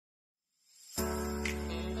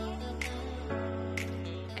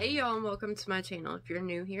Hey y'all, and welcome to my channel. If you're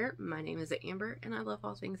new here, my name is Amber and I love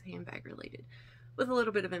all things handbag related, with a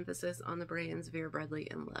little bit of emphasis on the brands Vera Bradley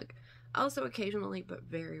and Lug. I also occasionally, but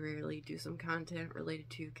very rarely, do some content related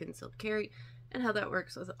to concealed carry and how that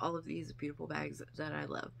works with all of these beautiful bags that I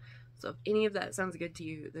love. So if any of that sounds good to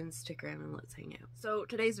you, then stick around and let's hang out. So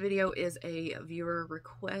today's video is a viewer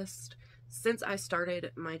request. Since I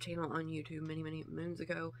started my channel on YouTube many moons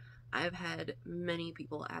ago, I have had many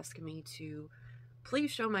people ask me to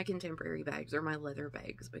please show my contemporary bags or my leather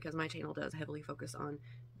bags, because my channel does heavily focus on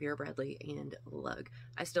Vera Bradley and Lug.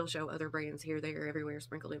 I still show other brands here, there, everywhere,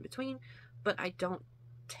 sprinkled in between, but I don't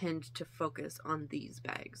tend to focus on these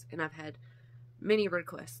bags, and I've had many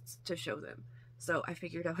requests to show them. So I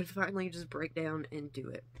figured I would finally just break down and do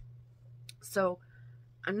it. So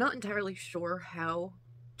I'm not entirely sure how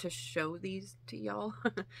to show these to y'all.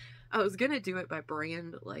 I was gonna do it by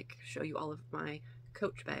brand, like show you all of my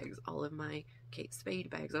Coach bags, all of my Kate Spade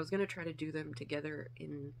bags. I was going to try to do them together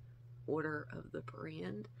in order of the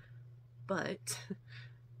brand, but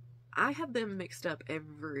I have them mixed up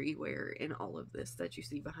everywhere in all of this that you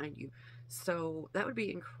see behind you, so that would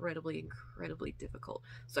be incredibly difficult.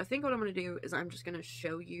 So I think what I'm going to do is I'm just going to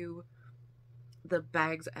show you the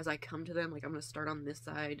bags as I come to them. Like, I'm going to start on this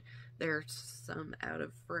side. There's some out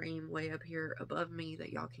of frame way up here above me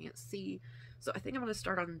that y'all can't see, so I think I'm going to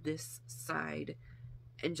start on this side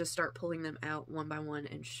and just start pulling them out one by one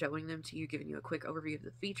and showing them to you, giving you a quick overview of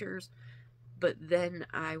the features. But then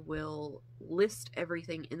I will list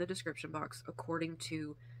everything in the description box according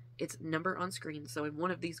to its number on screen. So in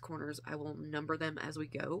one of these corners, I will number them as we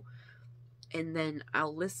go, and then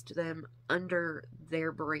I'll list them under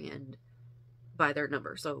their brand by their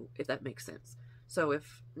number, so if that makes sense. So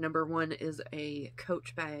if number 1 is a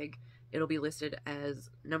Coach bag, it'll be listed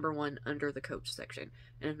as number 1 under the Coach section.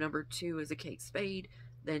 And if number 2 is a Kate Spade,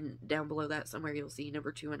 then down below that somewhere you'll see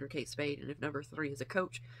number 2 under Kate Spade. And if number 3 is a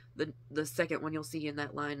Coach, the second one you'll see in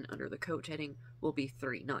that line under the Coach heading will be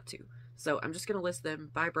 3, not 2. So I'm just going to list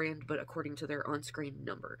them by brand, but according to their on-screen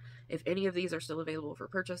number. If any of these are still available for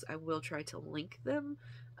purchase, I will try to link them.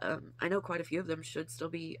 I know quite a few of them should still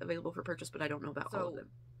be available for purchase, but I don't know about all of them.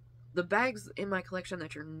 The bags in my collection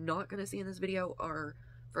that you're not going to see in this video are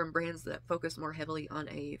from brands that focus more heavily on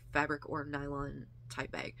a fabric or nylon type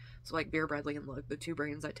bag. So like Vera Bradley and Lug, the two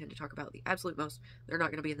brands I tend to talk about the absolute most, they're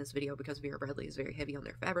not going to be in this video because Vera Bradley is very heavy on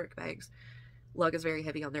their fabric bags. Lug is very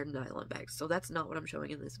heavy on their nylon bags. So that's not what I'm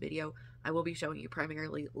showing in this video. I will be showing you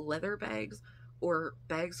primarily leather bags or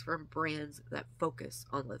bags from brands that focus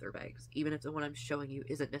on leather bags, even if the one I'm showing you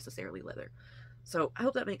isn't necessarily leather. So I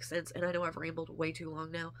hope that makes sense, and I know I've rambled way too long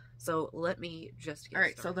now, so let me just get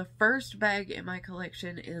started. So the first bag in my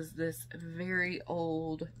collection is this very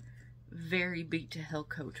old, very beat to hell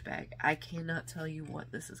Coach bag. I cannot tell you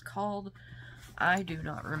what this is called. I do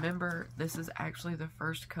not remember. This is actually the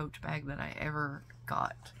first Coach bag that I ever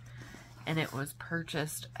got, and it was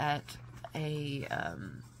purchased at a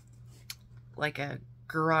like a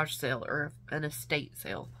garage sale or an estate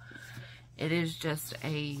sale. It is just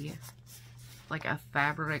like a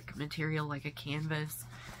fabric material, like a canvas,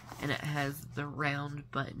 and it has the round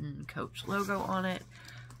button Coach logo on it,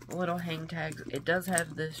 little hang tags. It does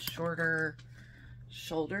have this shorter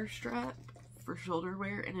shoulder strap for shoulder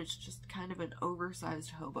wear, and it's just kind of an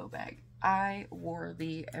oversized hobo bag. I wore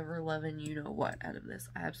the ever-loving you-know-what out of this.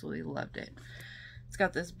 I absolutely loved it. It's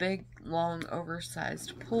got this big, long,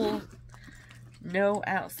 oversized pull. No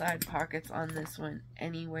outside pockets on this one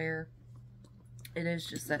anywhere. It is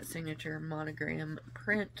just that signature monogram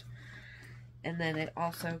print. And then it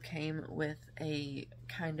also came with a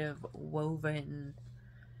kind of woven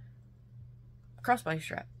crossbody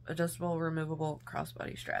strap. Adjustable, removable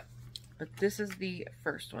crossbody strap. But this is the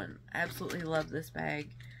first one. I absolutely love this bag.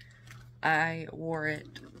 I wore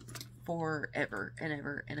it forever and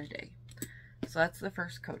ever and a day. So that's the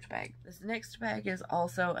first Coach bag. This next bag is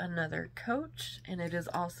also another Coach, and it is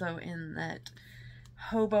also in that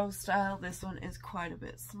hobo style. This one is quite a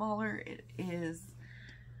bit smaller. It is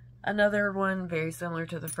another one very similar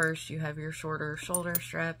to the first. You have your shorter shoulder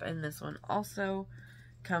strap, and this one also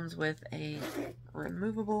comes with a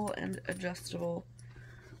removable and adjustable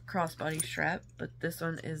crossbody strap, but this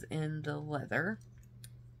one is in the leather.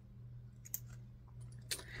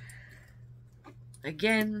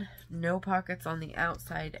 Again, no pockets on the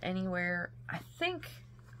outside anywhere. I think,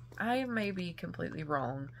 I may be completely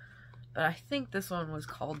wrong, but I think this one was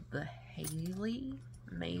called the Hailey,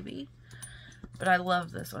 maybe. But I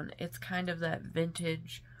love this one. It's kind of that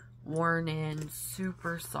vintage, worn in,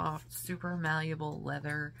 super soft, super malleable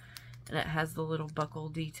leather. And it has the little buckle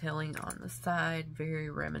detailing on the side, very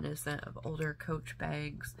reminiscent of older Coach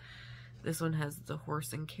bags. This one has the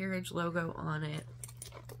horse and carriage logo on it.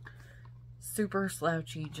 Super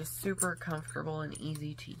slouchy, just super comfortable and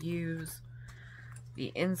easy to use.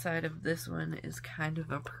 The inside of this one is kind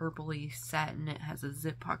of a purpley satin. It has a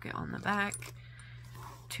zip pocket on the back,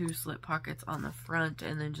 2 slip pockets on the front,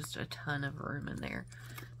 and then just a ton of room in there.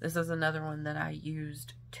 This is another one that I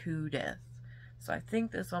used to death. So I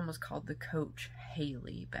think this one was called the Coach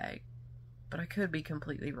Hailey bag, but I could be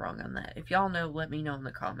completely wrong on that. If y'all know, let me know in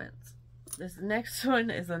the comments. This next one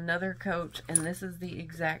is another Coach, and this is the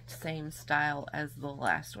exact same style as the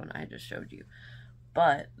last one I just showed you.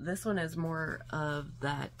 But this one is more of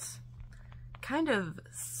that kind of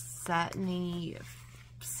satiny,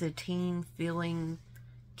 sateen feeling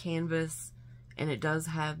canvas, and it does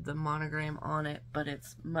have the monogram on it, but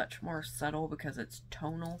it's much more subtle because it's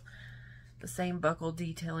tonal. The same buckle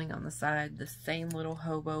detailing on the side, the same little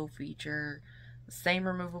hobo feature, the same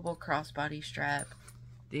removable crossbody strap,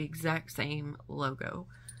 the exact same logo.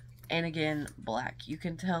 And again, black. You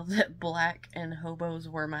can tell that black and hobos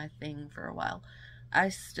were my thing for a while. I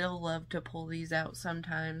still love to pull these out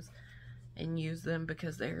sometimes and use them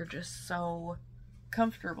because they're just so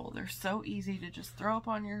comfortable. They're so easy to just throw up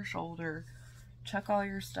on your shoulder, chuck all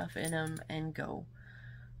your stuff in them, and go.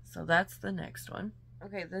 So that's the next one.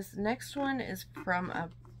 Okay, this next one is from a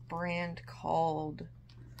brand called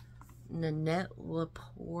Nanette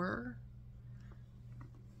Lepore.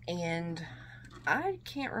 And I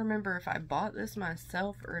can't remember if I bought this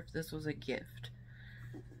myself or if this was a gift.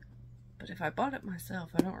 But if I bought it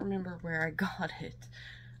myself, I don't remember where I got it.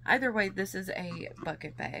 Either way, this is a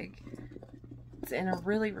bucket bag. It's in a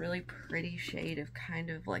really, really pretty shade of kind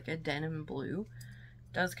of like a denim blue.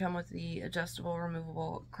 It does come with the adjustable,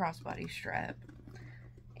 removable crossbody strap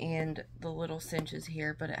and the little cinches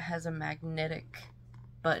here, but it has a magnetic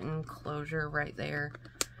button closure right there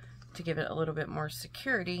to give it a little bit more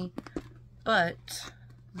security. But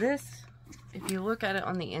this, if you look at it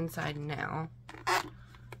on the inside now,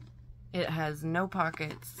 it has no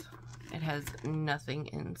pockets. It has nothing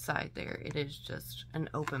inside there. It is just an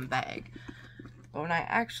open bag. But when I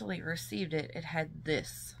actually received it, it had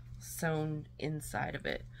this sewn inside of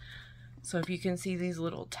it. So if you can see these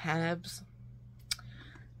little tabs,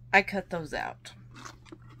 I cut those out.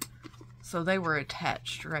 So they were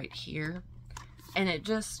attached right here. And it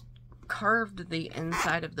just carved the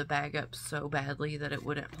inside of the bag up so badly that it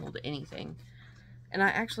wouldn't hold anything. And I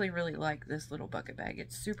actually really like this little bucket bag.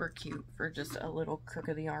 It's super cute for just a little crook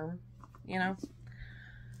of the arm, you know?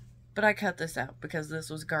 But I cut this out because this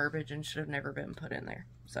was garbage and should have never been put in there.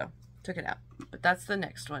 So, took it out. But that's the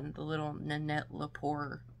next one, the little Nanette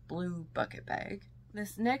Lepore blue bucket bag.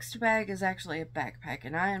 This next bag is actually a backpack,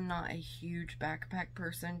 and I am not a huge backpack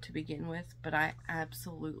person to begin with, but I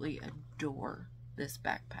absolutely adore this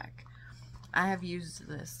backpack. I have used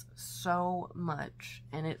this so much,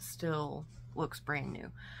 and it still looks brand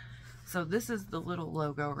new. So this is the little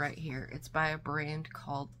logo right here. It's by a brand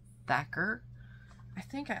called Thacker. I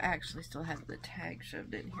think I actually still have the tag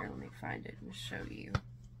shoved in here. Let me find it and show you.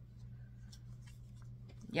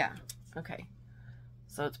 Yeah, okay.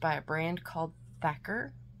 So it's by a brand called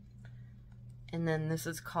Thacker. And then this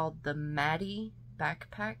is called the Maddie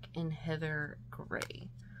Backpack in Heather Gray.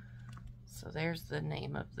 So there's the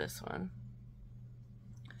name of this one.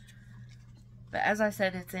 But as I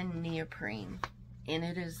said, it's in neoprene. And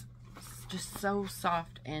it is just so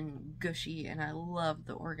soft and gushy, and I love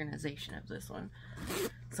the organization of this one.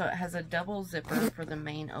 So it has a double zipper for the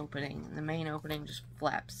main opening. The main opening just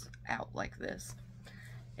flaps out like this.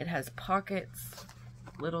 It has pockets,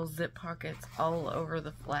 little zip pockets all over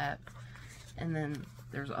the flap, and then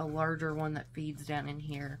there's a larger one that feeds down in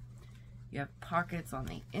here. You have pockets on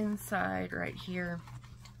the inside right here,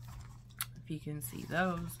 if you can see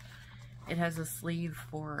those. It has a sleeve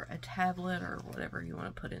for a tablet or whatever you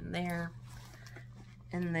want to put in there.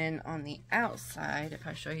 And then on the outside, if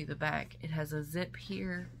I show you the back, it has a zip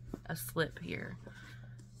here, a slip here,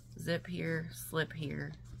 zip here, slip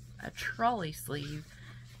here, a trolley sleeve,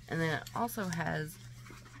 and then it also has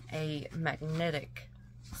a magnetic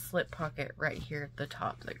slip pocket right here at the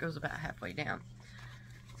top that goes about halfway down.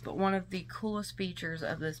 But one of the coolest features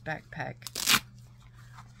of this backpack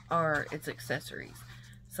are its accessories.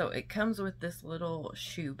 So it comes with this little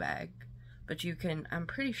shoe bag, but you can, I'm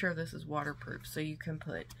pretty sure this is waterproof, so you can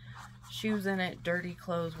put shoes in it, dirty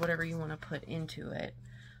clothes, whatever you want to put into it.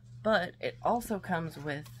 But it also comes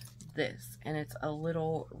with this, and it's a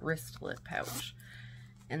little wristlet pouch.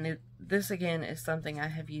 And this again is something I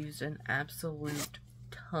have used an absolute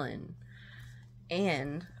ton.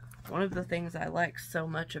 And one of the things I like so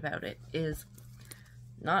much about it is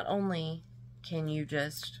not only can you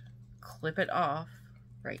just clip it off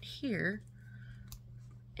right here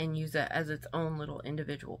and use it as its own little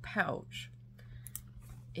individual pouch.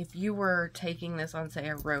 If you were taking this on, say,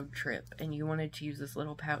 a road trip and you wanted to use this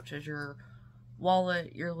little pouch as your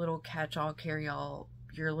wallet, your little catch-all, carry-all,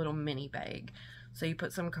 your little mini bag. So you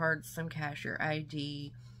put some cards, some cash, your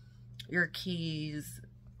ID, your keys,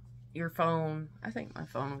 your phone. I think my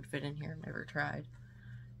phone would fit in here. Never tried.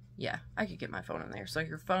 Yeah, I could get my phone in there. So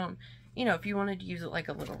your phone, you know, if you wanted to use it like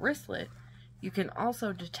a little wristlet, you can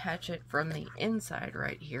also detach it from the inside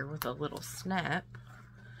right here with a little snap.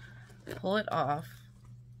 Pull it off.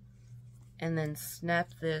 And then snap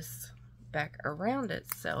this back around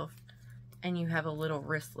itself, and you have a little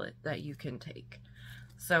wristlet that you can take.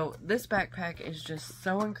 So this backpack is just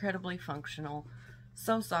so incredibly functional,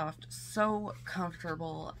 so soft, so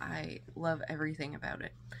comfortable. I love everything about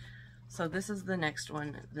it. So this is the next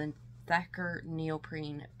one, the Thacker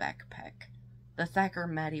neoprene backpack. The Thacker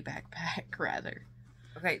Maddie backpack, rather.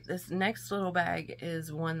 Okay, this next little bag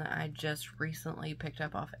is one that I just recently picked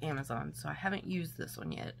up off Amazon, so I haven't used this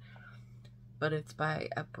one yet. But it's by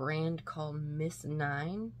a brand called Miss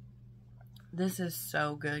 9. This is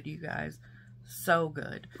so good, you guys. So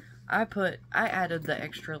good. I added the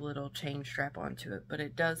extra little chain strap onto it, but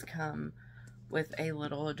it does come with a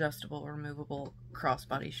little adjustable, removable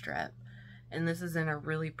crossbody strap. And this is in a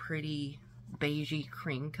really pretty beigey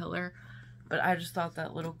cream color. But I just thought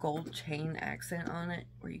that little gold chain accent on it,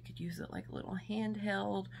 where you could use it like a little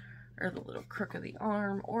handheld, or the little crook of the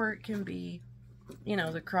arm, or it can be, you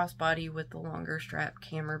know, the crossbody with the longer strap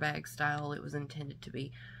camera bag style it was intended to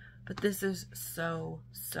be. But this is so,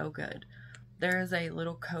 so good. There is a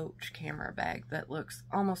little Coach camera bag that looks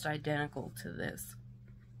almost identical to this.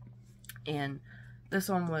 And this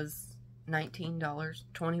one was $19,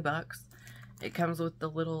 20 bucks. It comes with the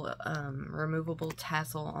little removable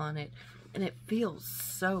tassel on it. And it feels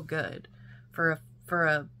so good. For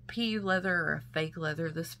a PU leather or a fake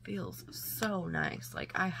leather, this feels so nice.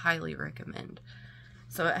 Like, I highly recommend.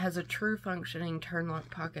 So it has a true functioning turn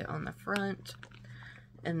lock pocket on the front,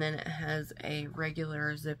 and then it has a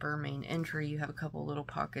regular zipper main entry. You have a couple little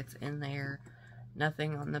pockets in there,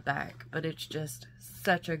 nothing on the back, but it's just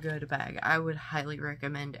such a good bag. I would highly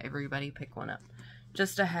recommend everybody pick one up,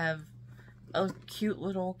 just to have a cute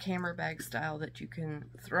little camera bag style that you can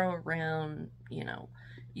throw around. You know,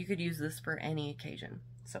 you could use this for any occasion.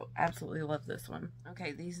 So absolutely love this one.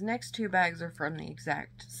 Okay, these next two bags are from the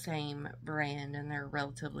exact same brand, and they're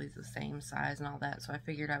relatively the same size and all that, so I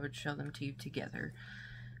figured I would show them to you together.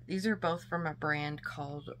 These are both from a brand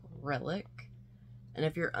called Relic, and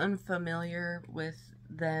if you're unfamiliar with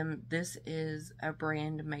them, this is a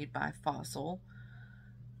brand made by Fossil,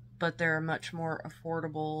 but they're a much more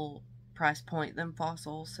affordable price point than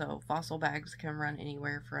Fossil. So Fossil bags can run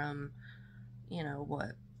anywhere from, you know,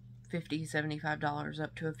 what, $50, $75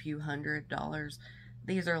 up to a few $100s.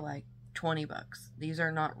 These are like 20 bucks. These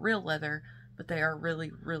are not real leather, but they are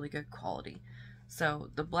really, really good quality. So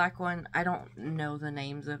the black one, I don't know the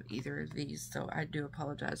names of either of these, so I do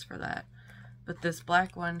apologize for that. But this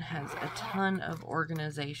black one has a ton of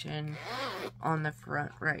organization on the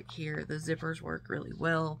front right here. The zippers work really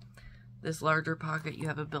well. This larger pocket, you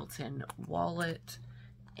have a built-in wallet,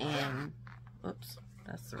 and, oops,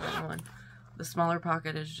 that's the wrong one. The smaller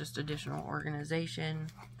pocket is just additional organization.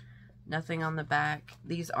 Nothing on the back.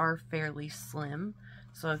 These are fairly slim,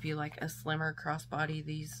 so if you like a slimmer crossbody,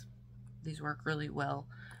 these work really well,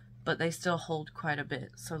 but they still hold quite a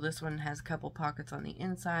bit. So this one has a couple pockets on the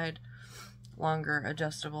inside, longer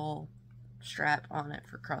adjustable strap on it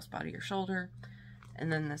for crossbody or shoulder.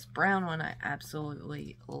 And then this brown one I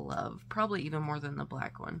absolutely love, probably even more than the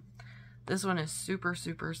black one. This one is super,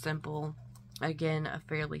 super simple. Again, a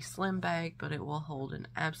fairly slim bag, but it will hold an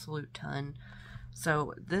absolute ton.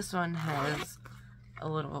 So this one has a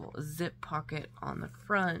little zip pocket on the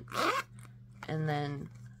front, and then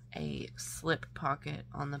a slip pocket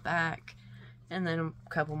on the back, and then a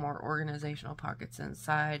couple more organizational pockets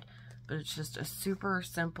inside. But it's just a super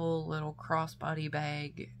simple little crossbody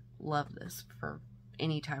bag. Love this for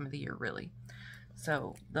any time of the year, really.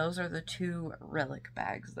 So those are the two Relic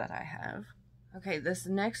bags that I have. Okay, this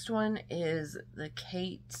next one is the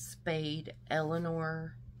Kate Spade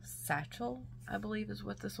Eleanor Satchel, I believe is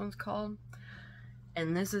what this one's called.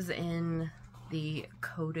 And this is in the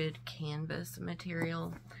coated canvas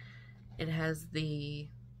material. It has the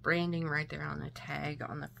branding right there on the tag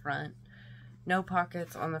on the front. No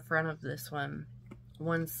pockets on the front of this one.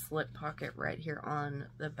 One slip pocket right here on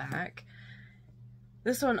the back.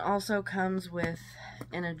 This one also comes with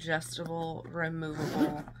an adjustable,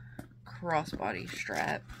 removable crossbody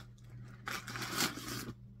strap.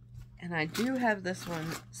 And I do have this one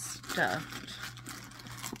stuffed.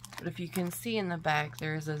 But if you can see in the back,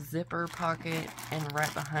 there is a zipper pocket, and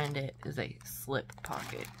right behind it is a slip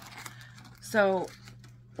pocket. So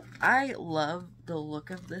I love the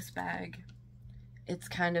look of this bag. It's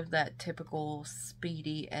kind of that typical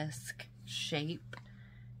SPADE-esque shape.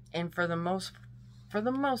 And for the most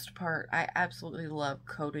part, I absolutely love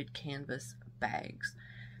coated canvas bags.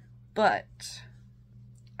 But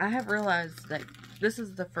I have realized that this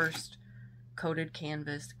is the first coated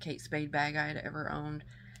canvas Kate Spade bag I had ever owned.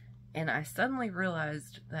 And I suddenly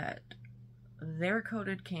realized that their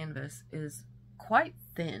coated canvas is quite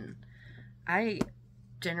thin. I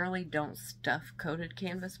generally don't stuff coated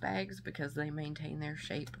canvas bags because they maintain their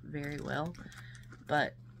shape very well.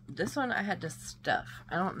 But this one I had to stuff.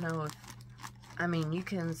 I don't know if, I mean, you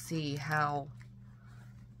can see how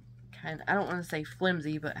kind of, I don't want to say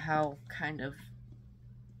flimsy, but how kind of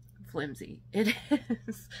flimsy it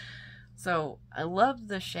is. So I love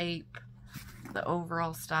the shape, the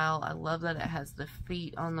overall style. I love that it has the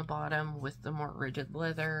feet on the bottom with the more rigid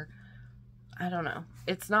leather. I don't know.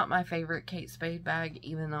 It's not my favorite Kate Spade bag,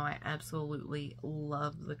 even though I absolutely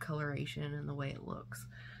love the coloration and the way it looks.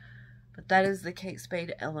 But that is the Kate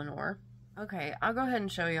Spade Eleanor. Okay, I'll go ahead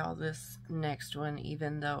and show y'all this next one,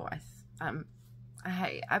 even though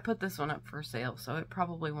I put this one up for sale, so it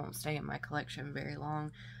probably won't stay in my collection very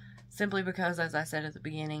long. Simply because, as I said at the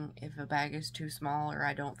beginning, if a bag is too small or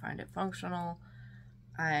I don't find it functional,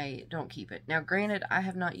 I don't keep it. Now, granted, I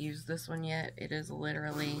have not used this one yet. It is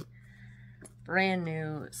literally brand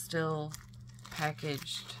new, still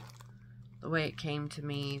packaged the way it came to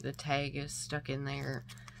me. The tag is stuck in there.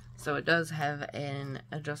 So it does have an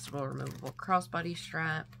adjustable, removable crossbody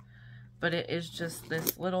strap. But it is just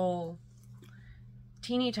this little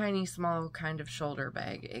teeny tiny small kind of shoulder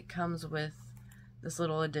bag. It comes with this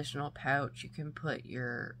little additional pouch. You can put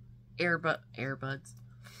your earbuds.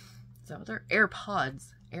 So they're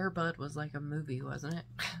AirPods. Airbud was like a movie, wasn't it?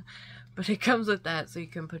 But it comes with that, so you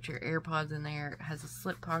can put your AirPods in there. It has a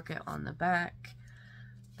slip pocket on the back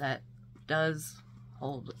that does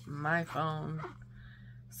hold my phone.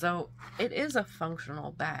 So it is a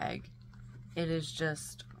functional bag. It is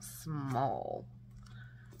just small.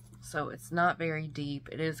 So it's not very deep.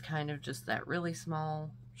 It is kind of just that really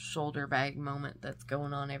small shoulder bag moment that's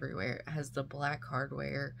going on everywhere. It has the black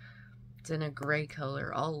hardware. It's in a gray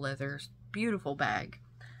color, all leather. Beautiful bag.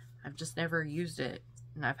 I've just never used it,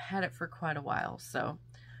 and I've had it for quite a while, so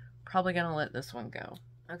probably gonna let this one go.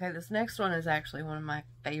 Okay, this next one is actually one of my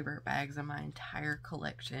favorite bags in my entire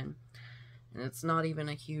collection, and it's not even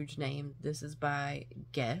a huge name. This is by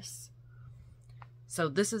Guess. So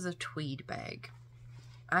this is a tweed bag.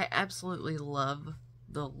 I absolutely love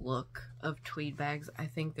the look of tweed bags. I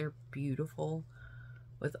think they're beautiful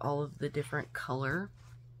with all of the different color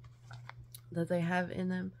that they have in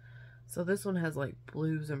them. So this one has like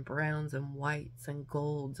blues and browns and whites and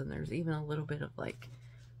golds, and there's even a little bit of like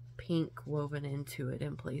pink woven into it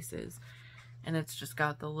in places. And it's just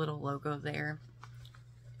got the little logo there.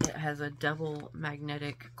 It has a double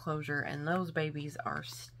magnetic closure, and those babies are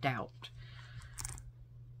stout.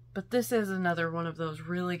 But this is another one of those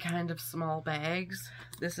really kind of small bags.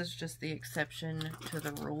 This is just the exception to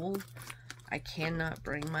the rule. I cannot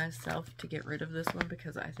bring myself to get rid of this one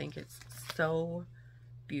because I think it's so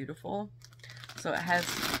beautiful. So it has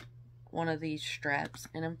one of these straps,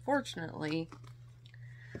 and unfortunately,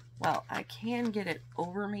 while I can get it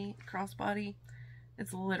over me crossbody,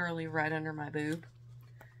 it's literally right under my boob.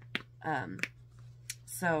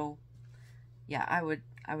 So yeah, I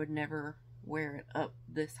would never wear it up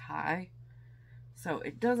this high, so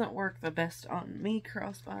it doesn't work the best on me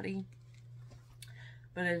crossbody,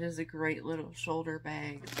 but it is a great little shoulder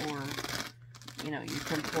bag, or you know, you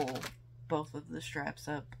can pull both of the straps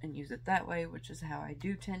up and use it that way, which is how I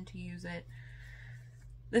do tend to use it.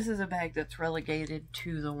 This is a bag that's relegated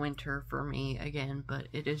to the winter for me again, but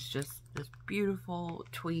it is just this beautiful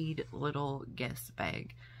tweed little Guess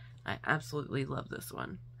bag. I absolutely love this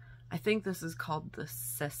one. I think this is called the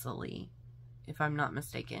Cecily, if I'm not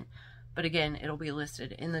mistaken. But again, it'll be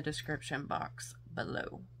listed in the description box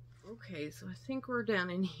below. Okay, so I think we're down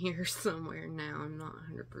in here somewhere now. I'm not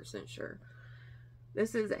 100% sure.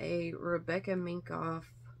 This is a Rebecca Minkoff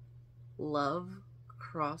Love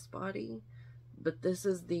crossbody, but this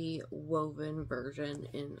is the woven version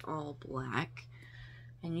in all black.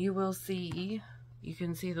 And you will see, you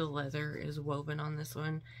can see the leather is woven on this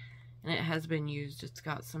one, and it has been used. It's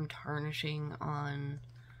got some tarnishing on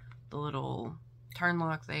the little turn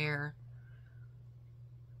lock there,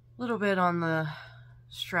 a little bit on the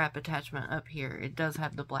strap attachment up here. It does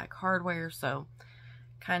have the black hardware, so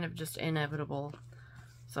kind of just inevitable.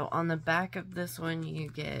 So on the back of this one, you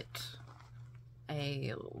get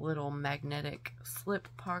a little magnetic slip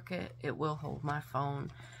pocket. It will hold my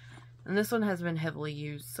phone. And this one has been heavily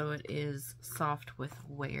used, so it is soft with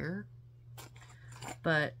wear.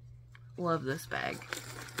 But love this bag.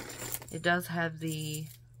 It does have the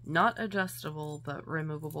not adjustable but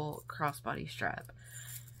removable crossbody strap.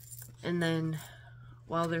 And then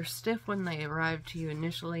while they're stiff when they arrive to you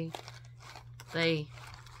initially, they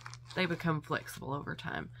become flexible over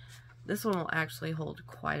time. This one will actually hold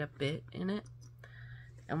quite a bit in it.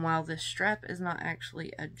 And while this strap is not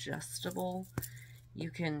actually adjustable, you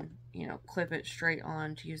can, you know, clip it straight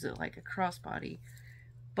on to use it like a crossbody.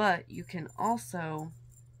 But you can also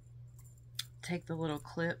take the little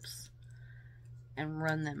clips and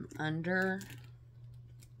run them under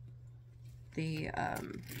the,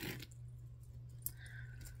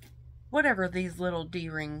 whatever these little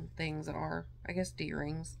D-ring things are. I guess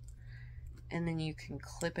D-rings. And then you can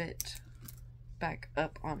clip it back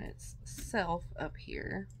up on itself up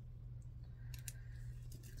here.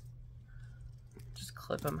 Just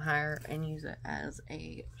clip them higher and use it as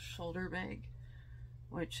a shoulder bag,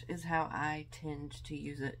 which is how I tend to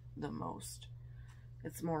use it the most.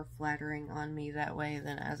 It's more flattering on me that way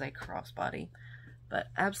than as a crossbody. But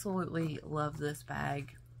absolutely love this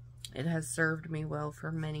bag. It has served me well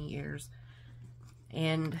for many years.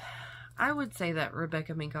 And I would say that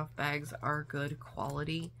Rebecca Minkoff bags are good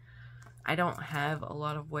quality. I don't have a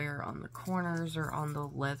lot of wear on the corners or on the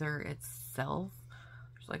leather itself.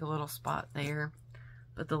 There's like a little spot there.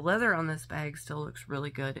 But the leather on this bag still looks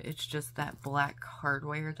really good. It's just that black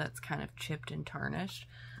hardware that's kind of chipped and tarnished.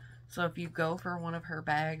 So if you go for one of her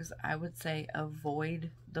bags, I would say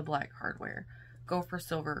avoid the black hardware. Go for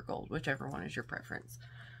silver or gold, whichever one is your preference.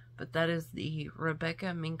 But that is the Rebecca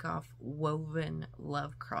Minkoff Woven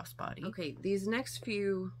Love Crossbody. Okay, these next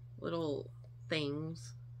few little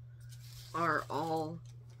things are all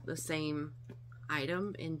the same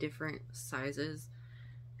item in different sizes.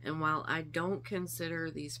 And while I don't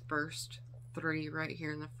consider these first three right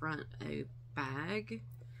here in the front a bag,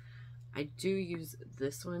 I do use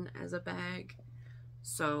this one as a bag.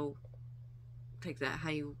 So take that how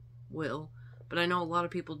you will. But I know a lot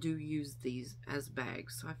of people do use these as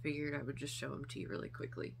bags, so I figured I would just show them to you really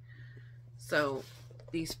quickly. So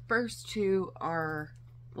these first two are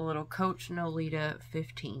the little Coach Nolita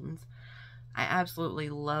 15s. I absolutely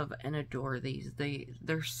love and adore these.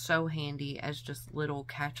 They're so handy as just little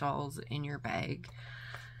catch-alls in your bag.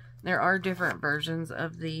 There are different versions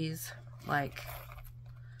of these. Like,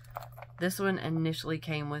 this one initially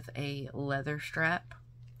came with a leather strap.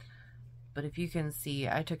 But if you can see,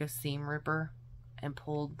 I took a seam ripper and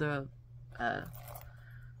pulled the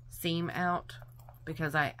seam out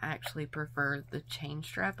because I actually prefer the chain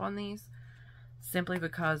strap on these, simply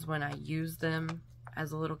because when I use them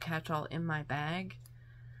as a little catch-all in my bag,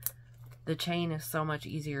 the chain is so much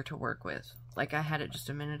easier to work with. Like I had it just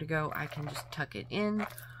a minute ago, I can just tuck it in,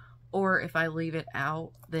 or if I leave it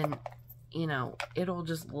out, then, you know, it'll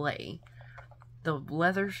just lay. The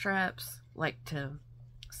leather straps like to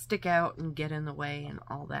stick out and get in the way and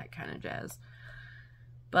all that kind of jazz.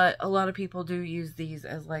 But a lot of people do use these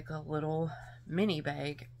as like a little mini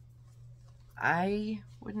bag. I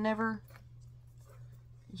would never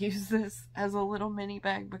use this as a little mini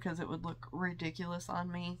bag because it would look ridiculous on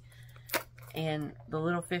me. And the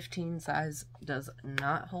little 15 size does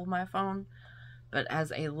not hold my phone. But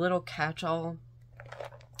as a little catch-all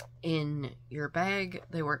in your bag,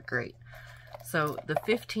 they work great. So the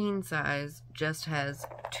 15 size just has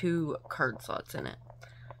 2 card slots in it.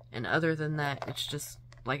 And other than that, it's just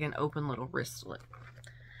like an open little wristlet.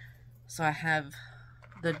 So I have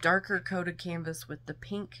the darker coated canvas with the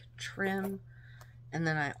pink trim. And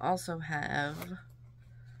then I also have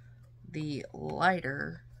the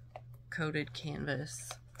lighter coated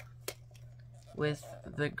canvas with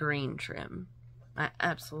the green trim. I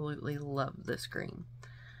absolutely love this green.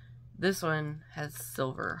 This one has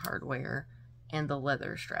silver hardware and the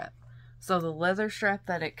leather strap. So the leather strap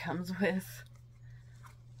that it comes with,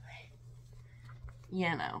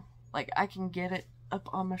 you know, like I can get it up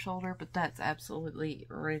on my shoulder, but that's absolutely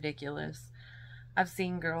ridiculous. I've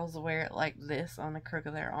seen girls wear it like this on the crook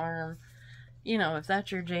of their arm. You know, if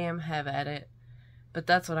that's your jam, have at it. But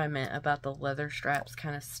that's what I meant about the leather straps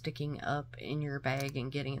kind of sticking up in your bag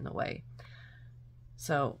and getting in the way.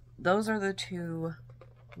 So those are the 2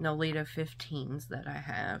 Nolita 15s that I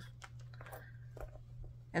have.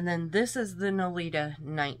 And then this is the Nolita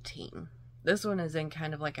 19. This one is in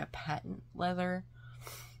kind of like a patent leather.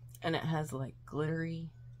 And it has like glittery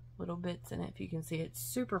little bits in it. If you can see, it's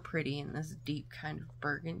super pretty in this deep kind of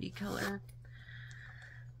burgundy color.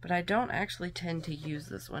 But I don't actually tend to use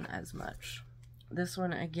this one as much. this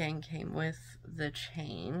one again came with the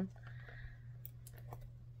chain.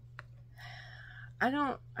 I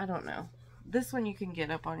don't know. This one you can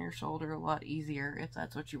get up on your shoulder a lot easier if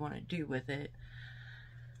that's what you want to do with it.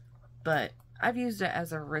 But I've used it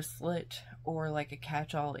as a wristlet or like a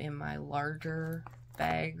catch-all in my larger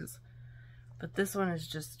bags. But this one is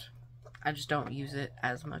just, I just don't use it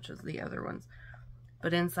as much as the other ones.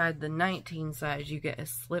 But inside the 19 size, you get a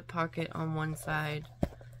slip pocket on one side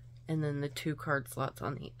and then the 2 card slots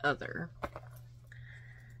on the other.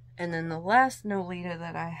 And then the last Nolita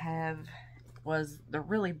that I have was the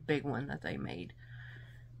really big one that they made.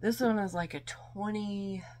 This one is like a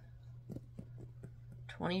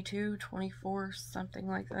 22, 24, something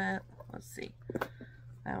like that. Let's see.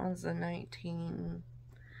 That one's a 19.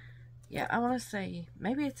 Yeah, I want to say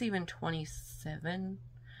maybe it's even 27.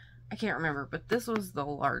 I can't remember, but this was the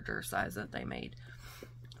larger size that they made.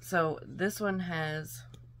 So this one has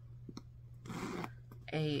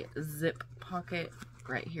a zip pocket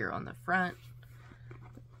right here on the front.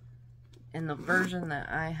 And the version that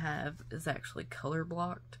I have is actually color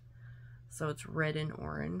blocked. So it's red and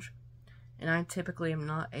orange. And I typically am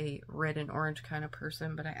not a red and orange kind of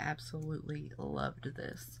person, but I absolutely loved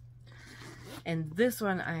this. And this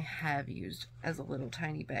one I have used as a little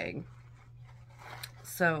tiny bag.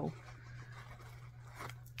 So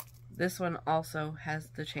this one also has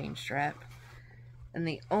the chain strap. And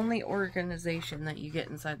the only organization that you get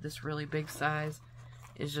inside this really big size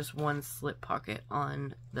is just one slip pocket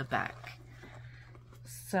on the back.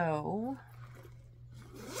 So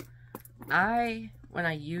when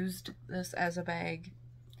I used this as a bag,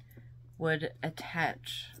 would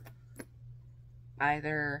attach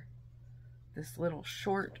either this little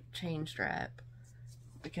short chain strap,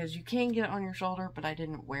 because you can get it on your shoulder, but I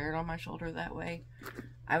didn't wear it on my shoulder that way.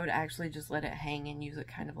 I would actually just let it hang and use it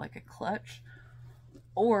kind of like a clutch,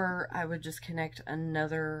 or I would just connect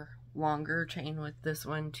another longer chain with this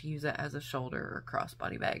one to use it as a shoulder or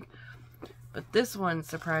crossbody bag. But this one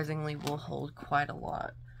surprisingly will hold quite a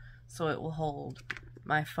lot. So it will hold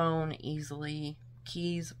my phone easily,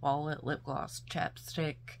 keys, wallet, lip gloss,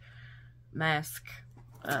 chapstick, mask,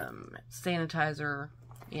 sanitizer,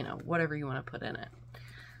 you know, whatever you want to put in it.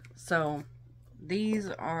 So these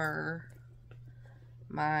are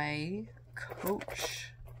my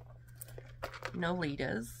Coach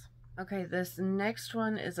Nolitas. Okay, this next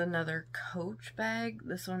one is another Coach bag.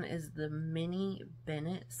 This one is the mini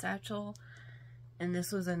Bennet satchel. And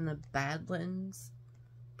this was in the Badlands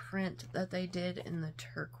print that they did in the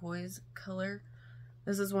turquoise color.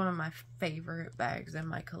 This is one of my favorite bags in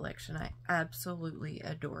my collection. I absolutely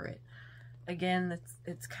adore it. Again,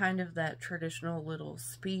 it's kind of that traditional little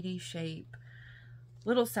speedy shape,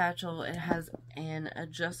 little satchel. It has an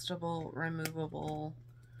adjustable, removable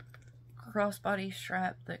crossbody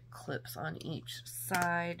strap that clips on each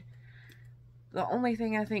side. The only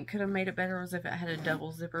thing I think could have made it better was if it had a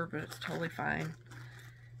double zipper, but it's totally fine.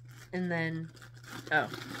 And then, oh,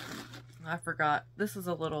 I forgot. This is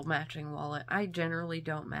a little matching wallet. I generally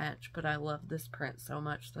don't match, but I love this print so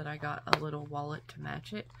much that I got a little wallet to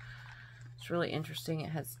match it. It's really interesting.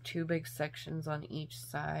 It has 2 big sections on each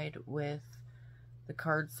side with the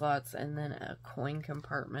card slots and then a coin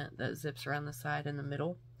compartment that zips around the side in the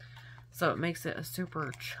middle. So it makes it a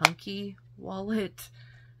super chunky wallet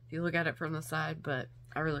if you look at it from the side, but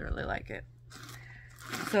I really, really like it.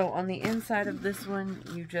 So on the inside of this one,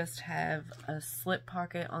 you just have a slip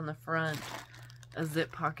pocket on the front, a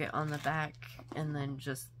zip pocket on the back, and then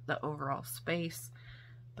just the overall space.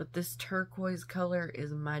 But this turquoise color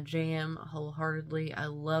is my jam wholeheartedly. I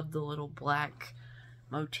love the little black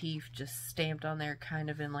motif just stamped on there, kind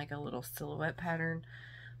of in like a little silhouette pattern.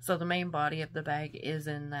 So the main body of the bag is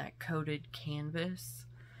in that coated canvas,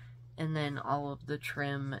 and then all of the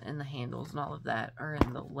trim and the handles and all of that are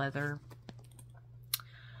in the leather.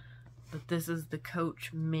 But this is the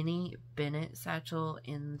Coach Mini Bennet satchel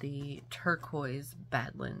in the turquoise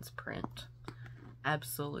Badlands print.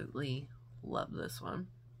 Absolutely love this one.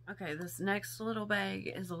 Okay, this next little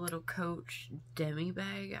bag is a little Coach Demi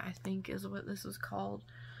bag, I think is what this is called.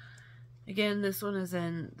 Again, this one is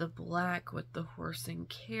in the black with the horse and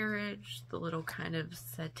carriage, the little kind of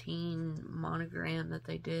sateen monogram that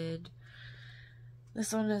they did.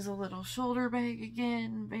 This one is a little shoulder bag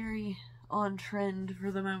again, very on trend for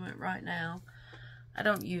the moment right now. I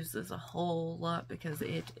don't use this a whole lot because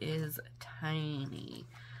it is tiny,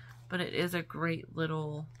 but it is a great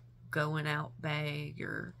little going out bag,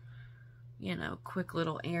 or, you know, quick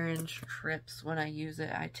little errand trips. When I use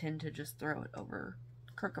it, I tend to just throw it over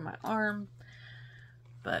the crook of my arm.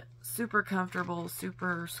 But super comfortable,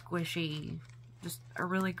 super squishy, just a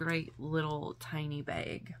really great little tiny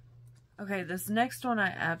bag. Okay, this next one I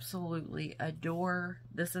absolutely adore.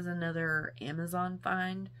 This is another Amazon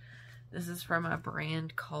find. This is from a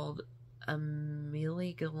brand called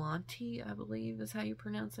Amelie Galante, I believe is how you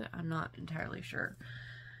pronounce it. I'm not entirely sure.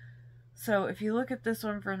 So if you look at this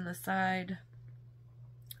one from the side,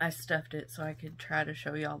 I stuffed it so I could try to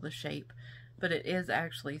show y'all the shape. But it is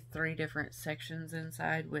actually 3 different sections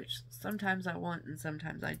inside, which sometimes I want and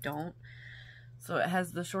sometimes I don't. So it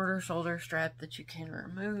has the shorter shoulder strap that you can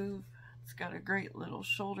remove. It's got a great little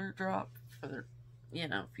shoulder drop for, you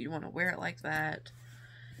know, if you want to wear it like that.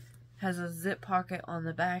 Has a zip pocket on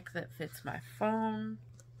the back that fits my phone.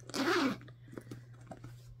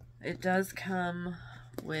 It does come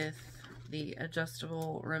with the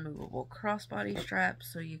adjustable, removable crossbody strap,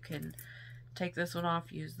 so you can take this one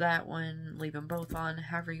off, use that one, leave them both on,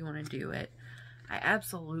 however you want to do it. I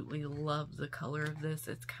absolutely love the color of this.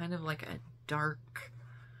 It's kind of like a dark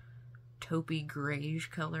taupey grayish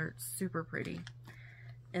color. It's super pretty.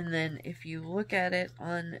 And then if you look at it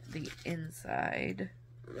on the inside,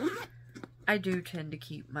 I do tend to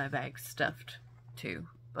keep my bag stuffed too,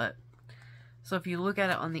 but so if you look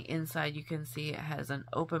at it on the inside, you can see it has an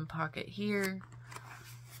open pocket here,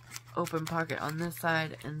 open pocket on this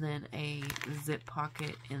side, and then a zip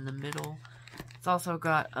pocket in the middle. It's also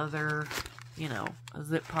got other, you know, a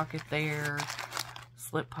zip pocket there,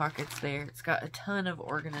 slip pockets there. It's got a ton of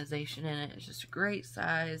organization in it. It's just a great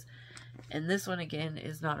size. And this one again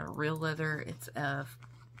is not a real leather. It's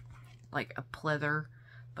like a pleather,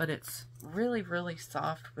 but it's really, really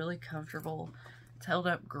soft, really comfortable. It's held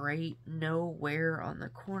up great. No wear on the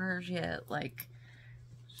corners yet. Like,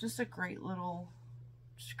 it's just a great little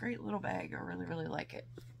bag. I really, really like it.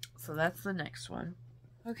 So that's the next one.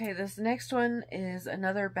 Okay, this next one is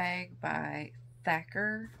another bag by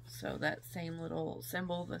Thacker. So that same little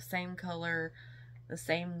symbol, the same color, the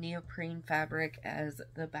same neoprene fabric as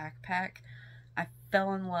the backpack. I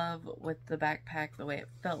fell in love with the backpack, the way it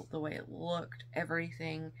felt, the way it looked,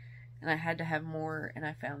 everything, and I had to have more, and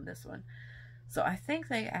I found this one. So I think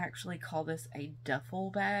they actually call this a duffel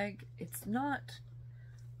bag. It's not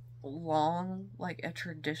long like a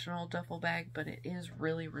traditional duffel bag, but it is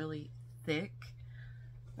really, really thick.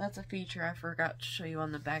 That's a feature I forgot to show you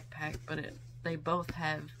on the backpack, but they both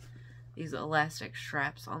have these elastic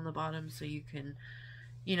straps on the bottom, so you can,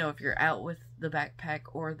 you know, if you're out with the backpack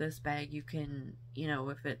or this bag, you can, you know,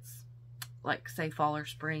 if it's like say fall or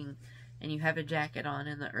spring and you have a jacket on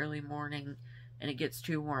in the early morning and it gets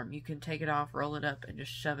too warm, you can take it off, roll it up, and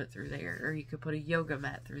just shove it through there. Or you could put a yoga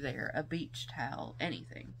mat through there, a beach towel,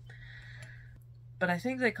 anything. But I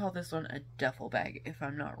think they call this one a duffel bag, if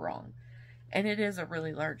I'm not wrong. And it is a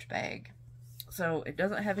really large bag. So it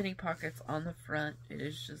doesn't have any pockets on the front. It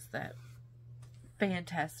is just that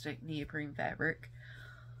fantastic neoprene fabric.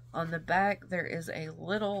 On the back, there is a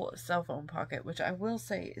little cell phone pocket, which I will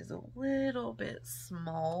say is a little bit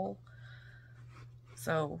small.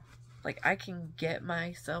 So, like, I can get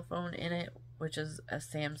my cell phone in it, which is a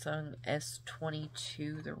Samsung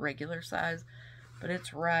S22, the regular size, but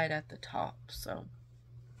it's right at the top, so.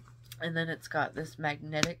 And then it's got this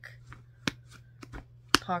magnetic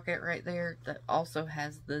pocket right there that also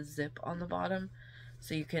has the zip on the bottom,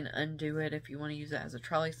 so you can undo it if you want to use it as a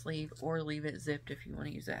trolley sleeve, or leave it zipped if you want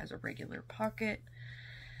to use it as a regular pocket.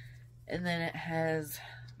 And then it has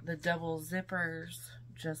the double zippers,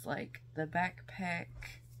 just like the backpack.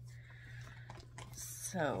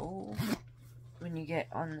 So when you get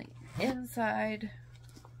on the inside,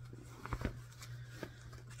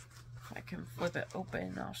 if I can flip it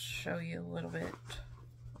open, I'll show you a little bit.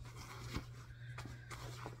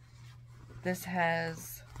 This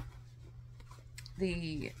has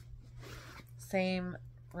the same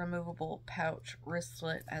removable pouch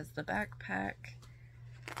wristlet as the backpack,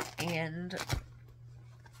 and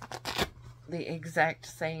the exact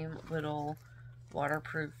same little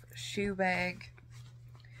waterproof shoe bag.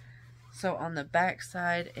 So on the back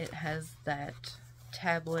side, it has that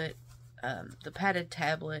tablet, the padded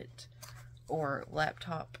tablet or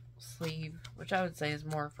laptop sleeve, which I would say is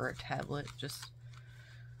more for a tablet, just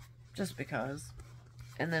because.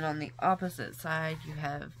 And then on the opposite side, you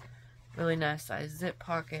have really nice sized zip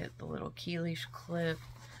pocket, the little key leash clip,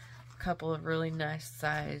 a couple of really nice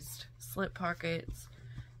sized slip pockets,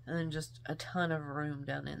 and then just a ton of room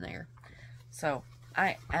down in there. So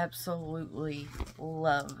I absolutely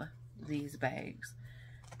love these bags.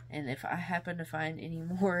 And if I happen to find any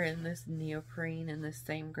more in this neoprene and this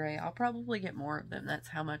same gray, I'll probably get more of them. That's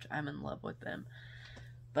how much I'm in love with them.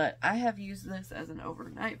 But I have used this as an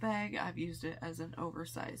overnight bag. I've used it as an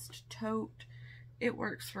oversized tote. It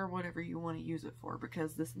works for whatever you want to use it for,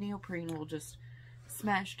 because this neoprene will just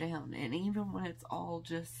smash down. And even when it's all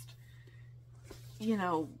just, you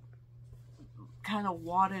know, kind of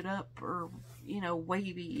wadded up or, you know,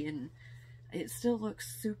 wavy, and it still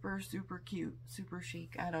looks super, super cute, super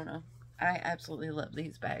chic. I don't know. I absolutely love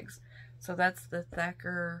these bags. So that's the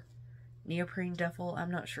Thacker neoprene duffel.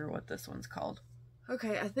 I'm not sure what this one's called.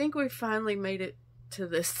 Okay, I think we finally made it to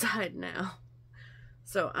this side now.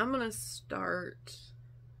 So I'm going to start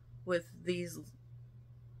with these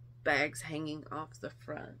bags hanging off the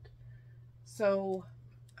front. So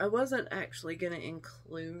I wasn't actually going to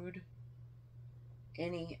include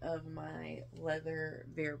any of my leather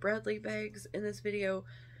Vera Bradley bags in this video,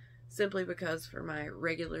 simply because for my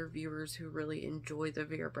regular viewers who really enjoy the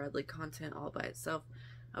Vera Bradley content all by itself,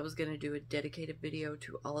 I was going to do a dedicated video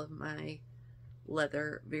to all of my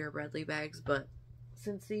leather Vera Bradley bags, but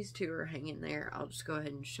since these two are hanging there, I'll just go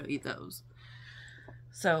ahead and show you those.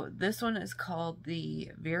 So this one is called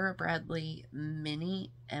the Vera Bradley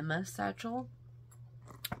Mini Emma Satchel.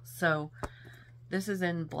 So this is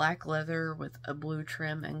in black leather with a blue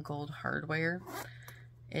trim and gold hardware.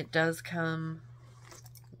 It does come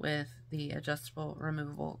with the adjustable,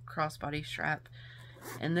 removable crossbody strap.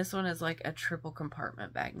 And this one is like a triple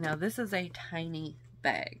compartment bag. Now this is a tiny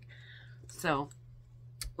bag. So,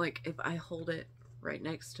 like, if I hold it right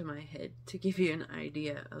next to my head to give you an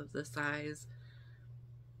idea of the size,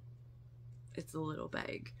 it's a little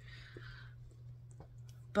bag.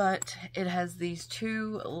 But it has these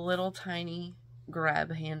two little tiny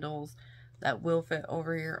grab handles that will fit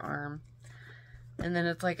over your arm. And then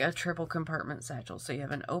it's like a triple compartment satchel. So you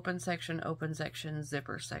have an open section,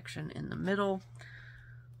 zipper section in the middle.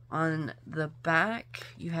 On the back,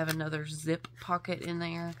 you have another zip pocket in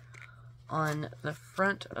there. On the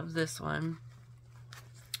front of this one,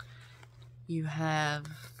 you have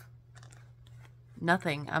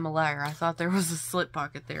nothing. I'm a liar. I thought there was a slip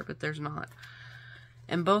pocket there, but there's not.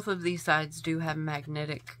 And both of these sides do have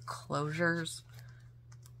magnetic closures,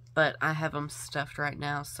 but I have them stuffed right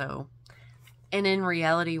now, so... And in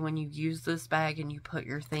reality, when you use this bag and you put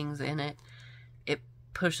your things in it, it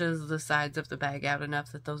pushes the sides of the bag out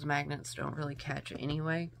enough that those magnets don't really catch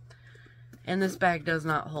anyway. And this bag does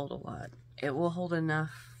not hold a lot. It will hold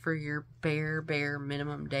enough for your bare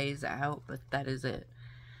minimum days out, but that is it.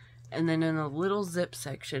 And then in the little zip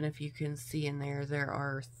section, if you can see in there, there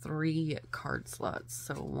are 3 card slots.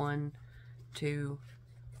 So 1, 2,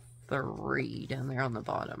 3 down there on the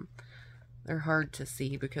bottom. They're hard to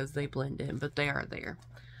see because they blend in, but they are there.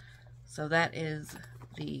 So that is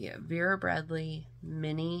the Vera Bradley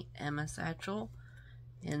Mini Emma Satchel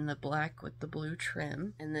in the black with the blue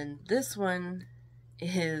trim. And then this one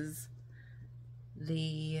is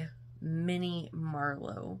the Mini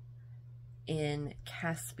Merlot in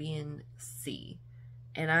Caspian Sea.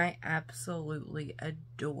 And I absolutely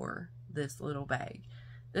adore this little bag.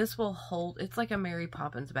 This will hold, it's like a Mary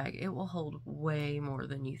Poppins bag. It will hold way more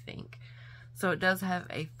than you think. So it does have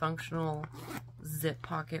a functional zip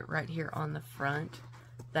pocket right here on the front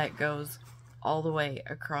that goes all the way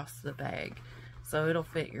across the bag. So it'll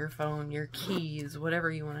fit your phone, your keys,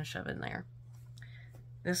 whatever you want to shove in there.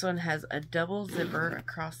 This one has a double zipper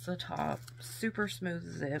across the top, super smooth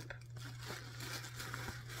zip.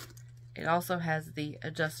 It also has the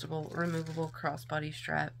adjustable, removable crossbody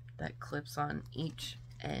strap that clips on each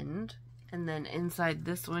end. And then inside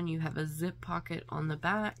this one you have a zip pocket on the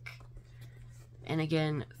back. And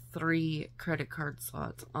again, 3 credit card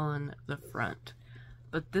slots on the front.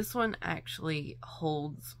 But this one actually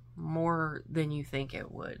holds more than you think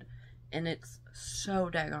it would. And it's so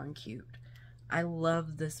daggone cute. I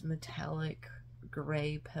love this metallic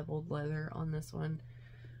gray pebbled leather on this one.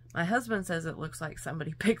 My husband says it looks like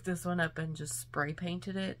somebody picked this one up and just spray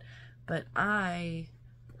painted it. But I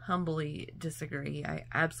humbly disagree. I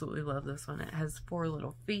absolutely love this one. It has 4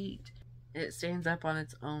 little feet. It stands up on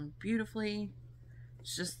its own beautifully.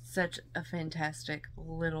 It's just such a fantastic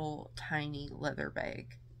little tiny leather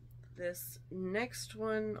bag. This next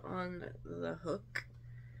one on the hook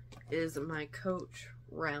is my Coach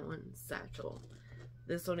Rowan satchel.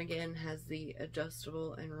 This one again has the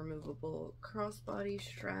adjustable and removable crossbody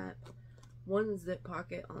strap, 1 zip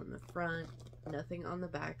pocket on the front, nothing on the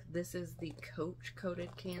back. This is the Coach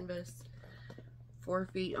coated canvas, 4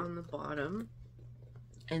 feet on the bottom.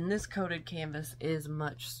 And this coated canvas is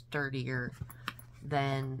much sturdier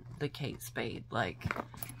than the Kate Spade. Like,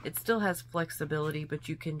 it still has flexibility, but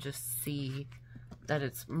you can just see that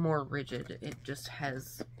it's more rigid. It just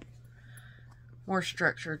has more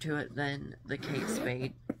structure to it than the Kate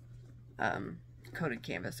Spade coated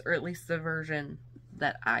canvas, or at least the version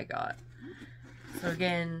that I got. So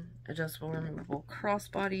again, adjustable, removable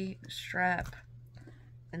crossbody strap.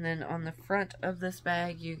 And then on the front of this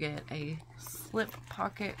bag, you get a slip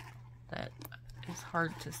pocket that It's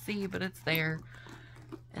hard to see, but it's there.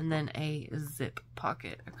 And then a zip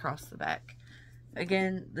pocket across the back.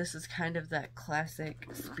 Again, this is kind of that classic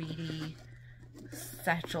speedy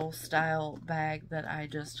satchel style bag that I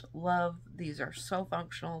just love. These are so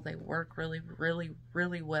functional. They work really, really,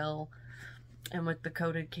 really well. And with the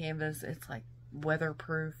coated canvas, it's like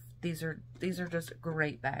weatherproof. These are just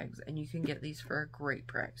great bags, and you can get these for a great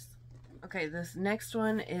price. Okay, this next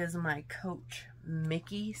one is my Coach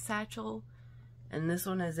Mickie satchel, and this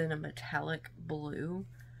one is in a metallic blue.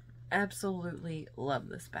 Absolutely love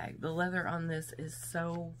this bag. The leather on this is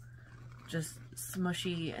so just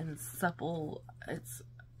smushy and supple. It's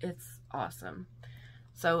awesome.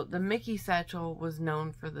 So the Mickie satchel was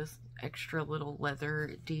known for this extra little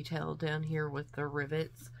leather detail down here with the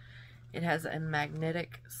rivets. It has a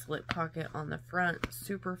magnetic slip pocket on the front,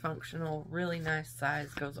 super functional, really nice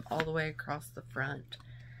size, goes all the way across the front.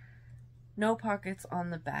 No pockets on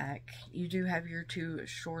the back. You do have your two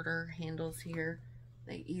shorter handles here.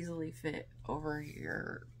 They easily fit over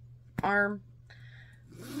your arm.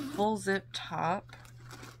 Full zip top.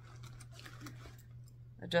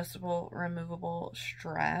 Adjustable, removable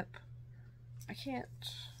strap. I can't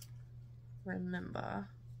remember.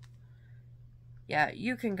 Yeah,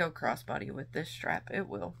 you can go crossbody with this strap. It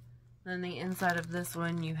will. Then the inside of this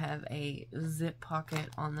one, you have a zip pocket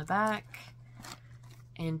on the back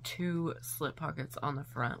and two slip pockets on the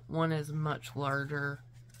front. One is much larger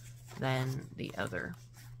than the other.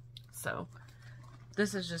 So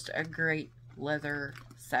this is just a great leather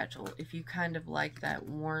satchel. If you kind of like that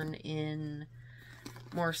worn in,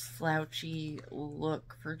 more slouchy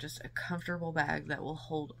look for just a comfortable bag that will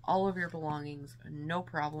hold all of your belongings, no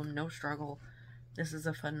problem, no struggle, this is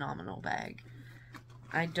a phenomenal bag.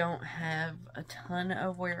 I don't have a ton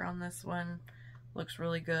of wear on this one. Looks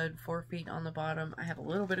really good. 4 feet on the bottom. I have a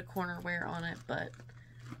little bit of corner wear on it, but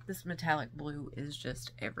this metallic blue is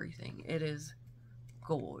just everything. It is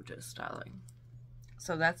gorgeous styling.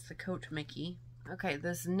 So that's the Coach Mickie. Okay,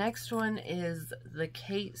 this next one is the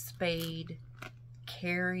Kate Spade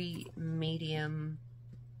Carey medium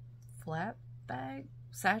flap bag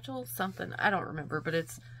satchel, something, I don't remember, but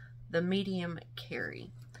it's the medium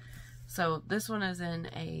Carey. So this one is in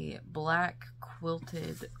a black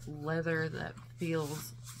quilted leather that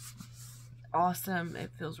feels awesome.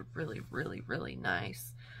 It feels really, really, really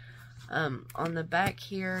nice. On the back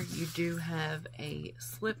here, you do have a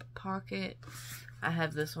slip pocket. I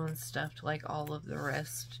have this one stuffed like all of the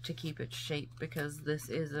rest to keep its shape because this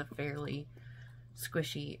is a fairly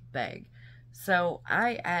squishy bag. So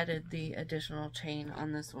I added the additional chain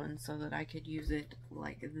on this one so that I could use it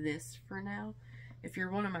like this for now. If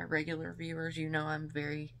you're one of my regular viewers, you know I'm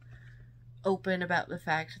very open about the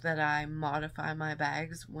fact that I modify my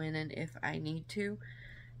bags when and if I need to.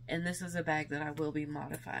 And this is a bag that I will be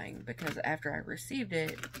modifying because after I received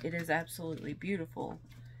it, it is absolutely beautiful.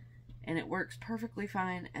 And it works perfectly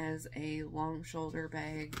fine as a long shoulder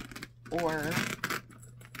bag or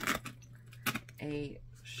a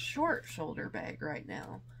short shoulder bag right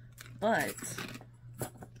now. But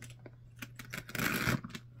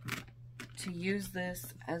to use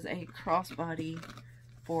this as a crossbody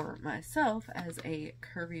for myself as a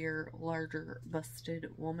curvier, larger,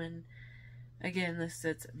 busted woman, again, this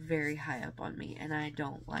sits very high up on me, and I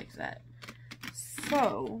don't like that.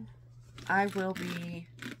 So, I will be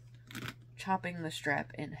chopping the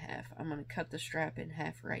strap in half. I'm going to cut the strap in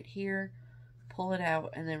half right here, pull it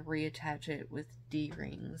out, and then reattach it with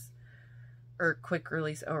D-rings, or quick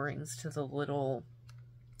release O-rings to the little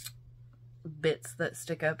bits that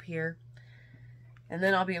stick up here. And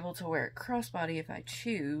then I'll be able to wear it crossbody if I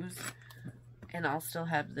choose, and I'll still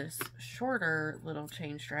have this shorter little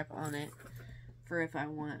chain strap on it for if I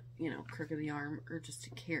want, you know, crook of the arm or just to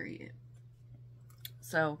carry it.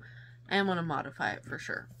 So I am going to modify it for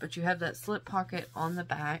sure. But you have that slip pocket on the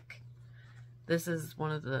back. This is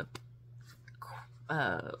one of the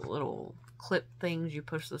little clip things. You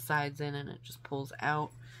push the sides in and it just pulls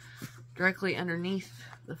out. Directly underneath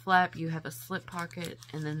the flap, you have a slip pocket,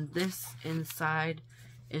 and then this inside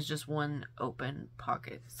is just one open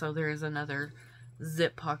pocket. So there is another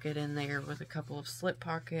zip pocket in there with a couple of slip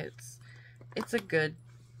pockets. It's a good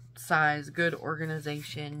size, good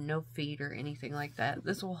organization, no feet or anything like that.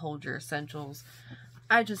 This will hold your essentials.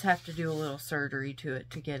 I just have to do a little surgery to it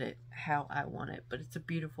to get it how I want it, but it's a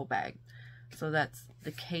beautiful bag. So that's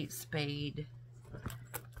the Kate Spade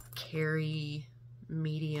Carey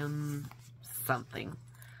medium something.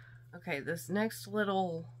 Okay, this next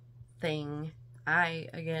little thing I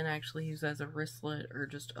again actually use as a wristlet or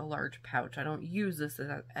just a large pouch. I don't use this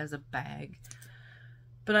as a bag,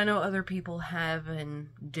 but I know other people have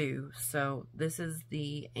and do. So this is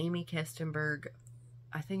the Amy Kestenberg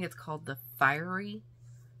I think it's called the Fiery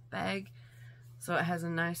bag. So it has a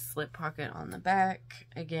nice slip pocket on the back.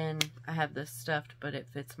 Again, I have this stuffed, but it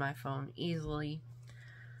fits my phone easily.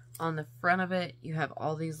 On the front of it, you have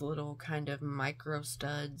all these little kind of micro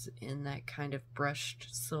studs in that kind of brushed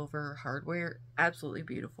silver hardware. Absolutely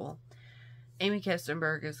beautiful. Amy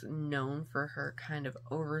Kestenberg is known for her kind of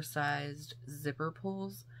oversized zipper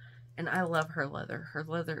pulls, and I love her leather. Her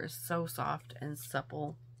leather is so soft and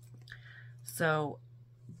supple. So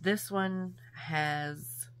this one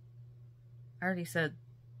has, I already said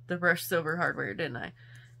the brushed silver hardware, didn't I?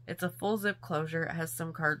 It's a full zip closure. It has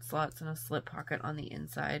some card slots and a slip pocket on the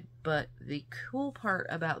inside. But the cool part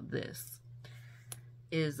about this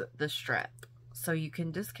is the strap. So you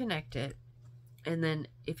can disconnect it. And then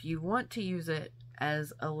if you want to use it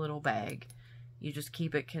as a little bag, you just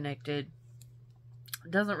keep it connected. It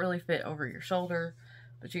doesn't really fit over your shoulder,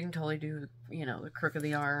 but you can totally do, you know, the crook of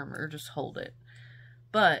the arm or just hold it.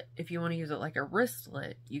 But if you want to use it like a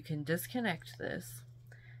wristlet, you can disconnect this.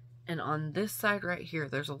 And on this side right here,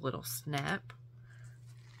 there's a little snap.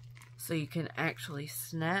 So you can actually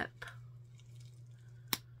snap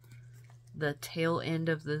the tail end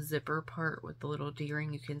of the zipper part with the little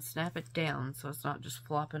D-ring. You can snap it down so it's not just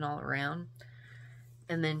flopping all around.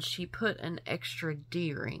 And then she put an extra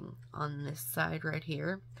D-ring on this side right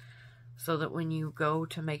here, so that when you go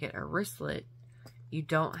to make it a wristlet, you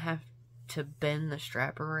don't have to bend the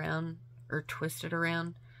strap around or twist it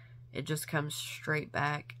around. It just comes straight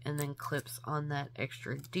back and then clips on that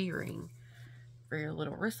extra D-ring for your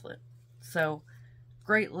little wristlet. So,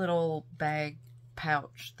 great little bag,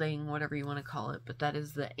 pouch thing, whatever you want to call it. But that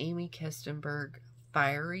is the Amy Kestenberg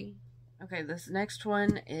Fiery. Okay, this next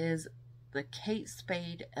one is the Kate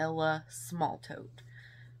Spade Ella Small Tote.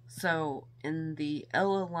 So, in the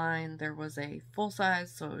Ella line, there was a full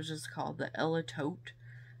size, so it was just called the Ella Tote.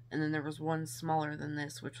 And then there was one smaller than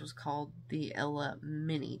this, which was called the Ella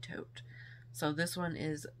Mini Tote. So this one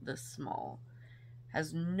is the small.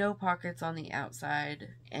 Has no pockets on the outside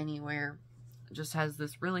anywhere. Just has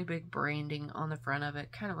this really big branding on the front of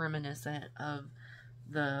it, kind of reminiscent of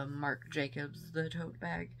the Marc Jacobs, the tote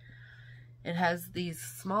bag. It has these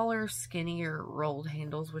smaller, skinnier rolled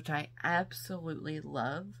handles, which I absolutely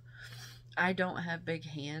love. I don't have big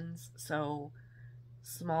hands, so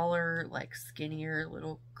smaller, like skinnier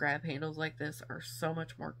little grab handles like this are so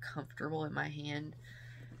much more comfortable in my hand.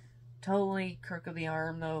 Totally crook of the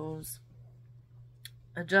arm those.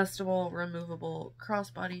 Adjustable, removable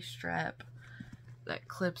crossbody strap that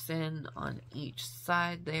clips in on each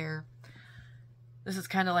side there. This is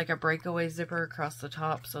kind of like a breakaway zipper across the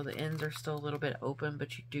top, so the ends are still a little bit open,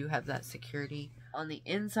 but you do have that security. On the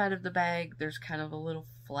inside of the bag, there's kind of a little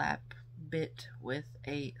flap bit with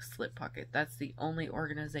a slip pocket. That's the only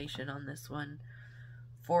organization on this one.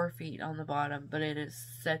 4 feet on the bottom, but it is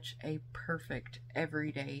such a perfect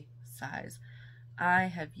everyday size. I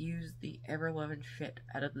have used the ever-loving shit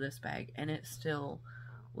out of this bag, and it still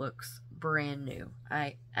looks brand new.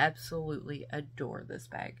 I absolutely adore this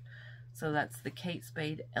bag. So that's the Kate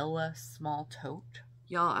Spade Ella Small Tote.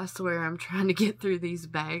 Y'all, I swear I'm trying to get through these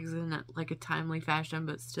bags in like a timely fashion,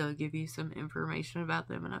 but still give you some information about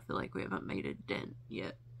them, and I feel like we haven't made a dent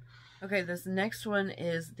yet. Okay, this next one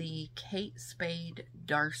is the Kate Spade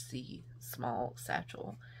Darcy Small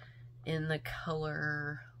Satchel in the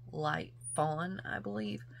color light fawn, I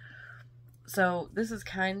believe. So this is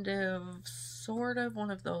kind of, sort of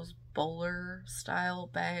one of those bowler style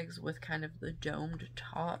bags with kind of the domed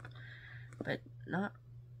top, but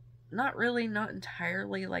not really, not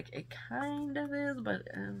entirely. Like, it kind of is, but,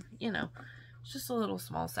 you know, it's just a little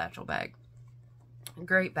small satchel bag.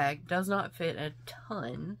 Great bag. Does not fit a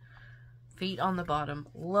ton. Feet on the bottom.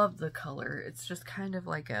 Love the color. It's just kind of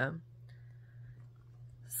like a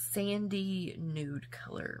sandy nude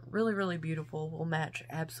color. Really, really beautiful. Will match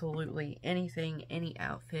absolutely anything, any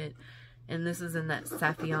outfit. And this is in that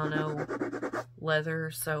Saffiano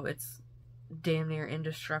leather, so it's damn near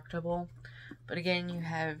indestructible. But again, you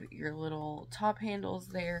have your little top handles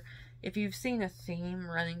there. If you've seen a theme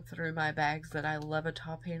running through my bags that I love a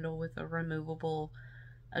top handle with a removable,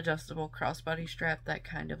 adjustable crossbody strap, that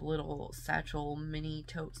kind of little satchel mini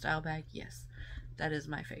tote style bag, yes, that is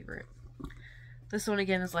my favorite. This one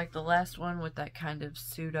again is like the last one with that kind of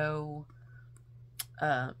pseudo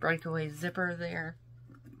breakaway zipper there.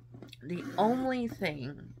 The only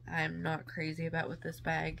thing I'm not crazy about with this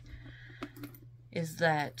bag is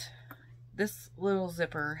that this little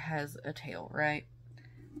zipper has a tail, right?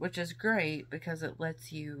 Which is great because it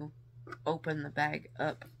lets you open the bag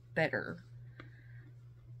up better.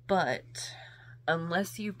 But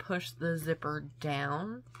unless you push the zipper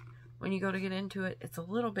down, when you go to get into it, it's a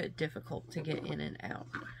little bit difficult to get in and out.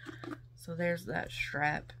 So there's that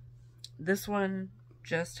strap. This one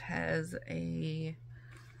just has a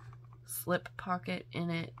slip pocket in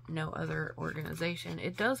it, no other organization.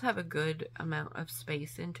 It does have a good amount of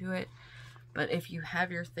space into it, but if you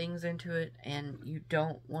have your things into it and you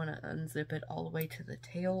don't want to unzip it all the way to the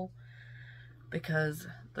tail, because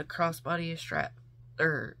the crossbody strap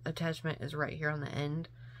or attachment is right here on the end,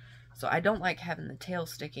 so I don't like having the tail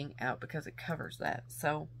sticking out because it covers that.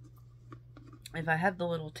 So if I have the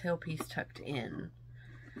little tail piece tucked in,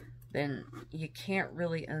 then you can't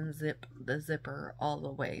really unzip the zipper all the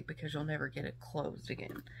way because you'll never get it closed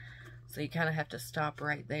again. So you kind of have to stop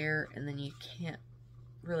right there, and then you can't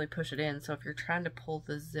really push it in. So if you're trying to pull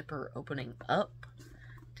the zipper opening up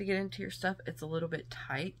to get into your stuff, it's a little bit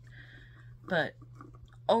tight. But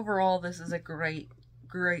overall, this is a great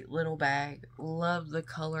little bag. Love the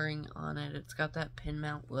coloring on it. It's got that pin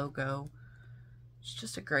mount logo. It's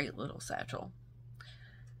just a great little satchel.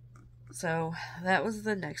 So that was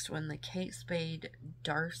the next one, the Kate Spade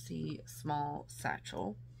Darcy Small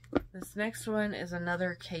Satchel. This next one is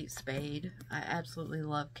another Kate Spade. I absolutely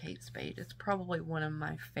love Kate Spade. It's probably one of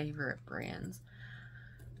my favorite brands.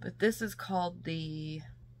 But this is called the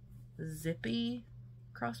Zippy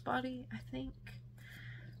Crossbody, I think.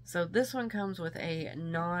 So this one comes with a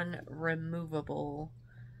non-removable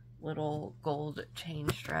little gold chain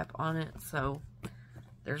strap on it. So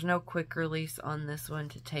there's no quick release on this one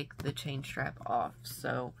to take the chain strap off.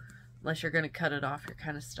 So unless you're going to cut it off, you're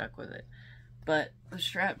kind of stuck with it. But the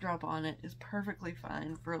strap drop on it is perfectly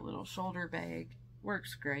fine for a little shoulder bag.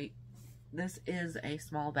 Works great. This is a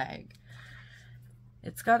small bag.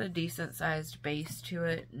 It's got a decent sized base to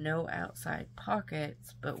it. No outside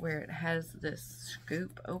pockets. But where it has this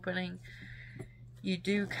scoop opening, you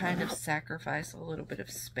do kind of sacrifice a little bit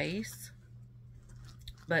of space.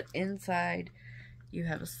 But inside, you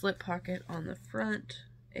have a slip pocket on the front,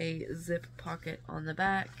 a zip pocket on the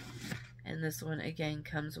back, and this one again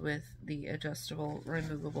comes with the adjustable,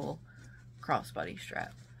 removable crossbody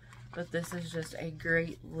strap. But this is just a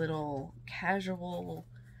great little casual,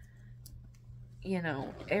 you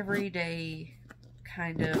know, everyday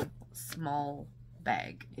kind of small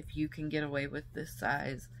bag. If you can get away with this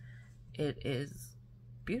size, it is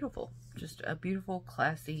beautiful. Just a beautiful,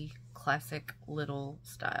 classy, classic little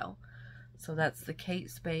style. So that's the Kate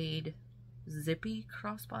Spade Zippy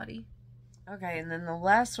Crossbody. Okay, and then the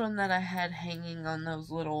last one that I had hanging on those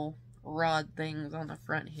little rod things on the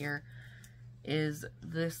front here is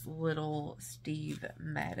this little Steve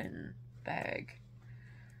Madden bag.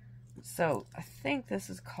 So I think this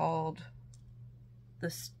is called the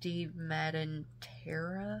Steve Madden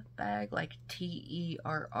Terra bag, like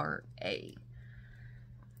T-E-R-R-A.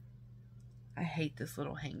 I hate this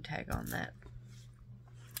little hang tag on that.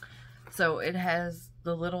 So it has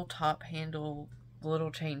the little top handle, the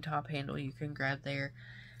little chain top handle you can grab there.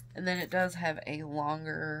 And then it does have a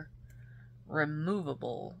longer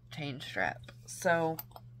removable chain strap. So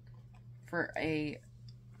for a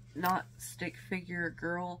not stick figure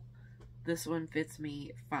girl, this one fits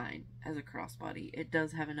me fine as a crossbody. It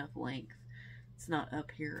does have enough length. It's not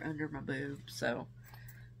up here under my boob, so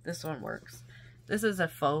this one works. This is a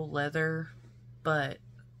faux leather, but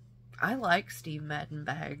I like Steve Madden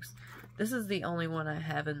bags. This is the only one I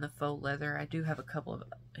have in the faux leather. I do have a couple of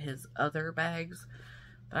his other bags,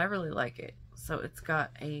 but I really like it. So it's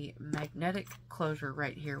got a magnetic closure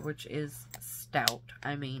right here, which is stout.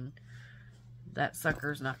 I mean, that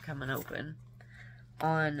sucker's not coming open.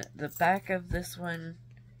 On the back of this one,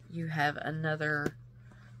 you have another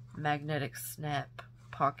magnetic snap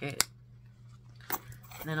pocket.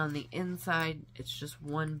 And then on the inside, it's just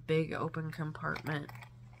one big open compartment.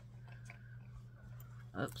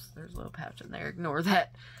 Oops, there's a little pouch in there. Ignore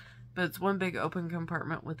that. But it's one big open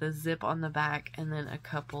compartment with a zip on the back and then a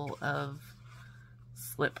couple of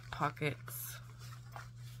slip pockets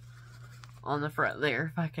on the front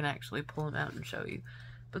there, if I can actually pull them out and show you.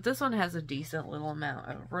 But this one has a decent little amount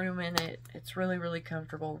of room in it. It's really, really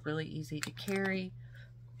comfortable, really easy to carry.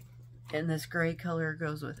 And this gray color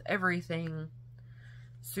goes with everything.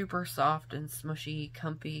 Super soft and smushy,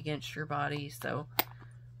 comfy against your body. So,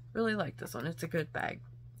 really like this one. It's a good bag.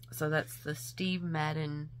 So that's the Steve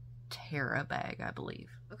Madden Terra bag, I believe.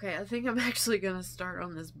 Okay, I think I'm actually going to start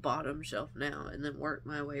on this bottom shelf now and then work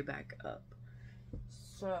my way back up.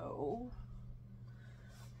 So,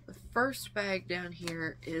 the first bag down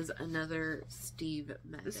here is another Steve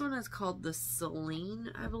Madden. This one is called the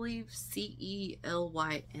Celine, I believe.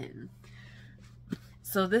 C-E-L-Y-N.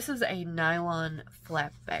 So this is a nylon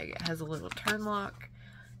flap bag. It has a little turn lock.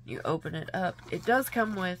 You open it up. It does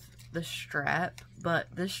come with the strap, but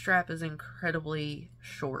this strap is incredibly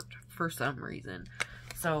short for some reason.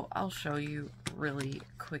 So I'll show you really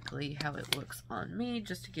quickly how it looks on me,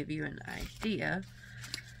 just to give you an idea.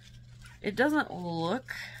 It doesn't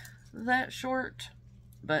look that short,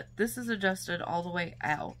 but this is adjusted all the way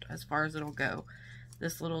out as far as it'll go.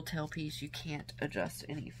 This little tail piece you can't adjust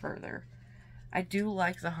any further. I do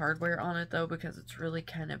like the hardware on it though, because it's really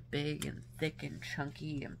kind of big and thick and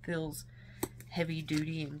chunky and feels heavy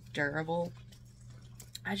duty and durable.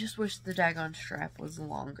 I just wish the daggone strap was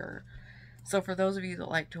longer. So for those of you that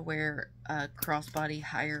like to wear a crossbody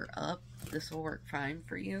higher up, this will work fine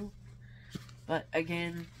for you. But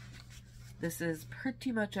again, this is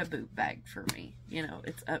pretty much a boot bag for me. You know,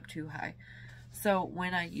 it's up too high. So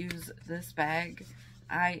when I use this bag,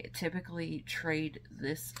 I typically trade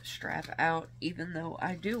this strap out, even though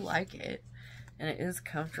I do like it. And it is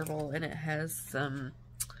comfortable, and it has some,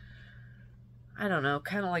 I don't know,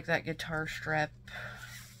 kind of like that guitar strap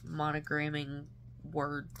monogramming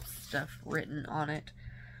word stuff written on it.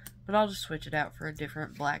 But I'll just switch it out for a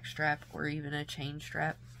different black strap or even a chain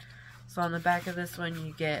strap. So on the back of this one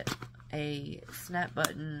you get a snap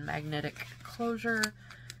button magnetic closure.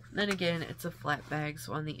 Then again, it's a flat bag,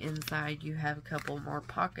 so on the inside you have a couple more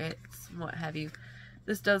pockets and what have you.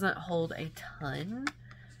 This doesn't hold a ton,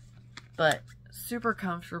 but super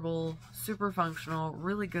comfortable, super functional,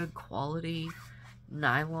 really good quality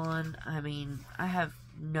nylon. I mean, I have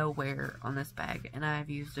no wear on this bag, and I've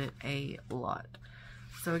used it a lot.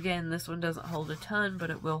 So again, this one doesn't hold a ton, but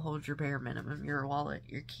it will hold your bare minimum. Your wallet,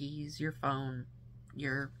 your keys, your phone,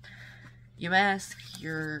 your mask,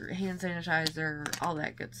 your hand sanitizer, all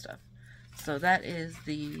that good stuff. So that is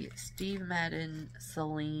the Steve Madden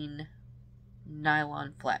Celine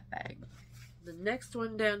nylon flat bag. The next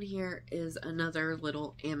one down here is another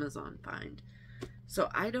little Amazon find. So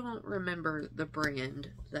I don't remember the brand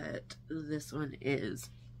that this one is,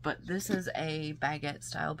 but this is a baguette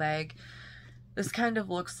style bag. This kind of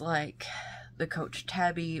looks like the Coach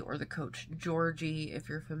Tabby or the Coach Georgie, if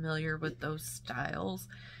you're familiar with those styles.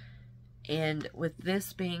 And with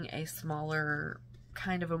this being a smaller,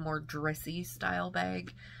 kind of a more dressy style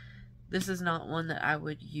bag, this is not one that I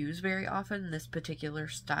would use very often, this particular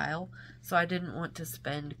style. So I didn't want to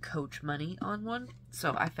spend Coach money on one.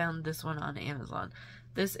 So I found this one on Amazon.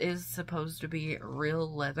 This is supposed to be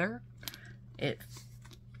real leather. I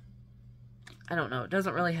don't know, it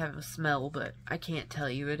doesn't really have a smell, but I can't tell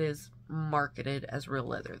you. It is marketed as real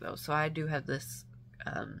leather though. So I do have this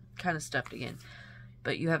kind of stuffed again.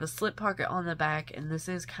 But you have a slip pocket on the back, and this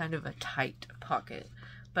is kind of a tight pocket.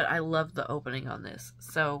 But I love the opening on this.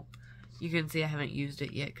 So you can see I haven't used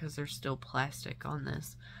it yet because there's still plastic on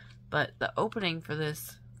this. But the opening for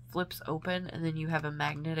this flips open, and then you have a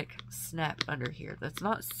magnetic snap under here. That's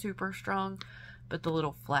not super strong, but the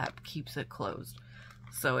little flap keeps it closed.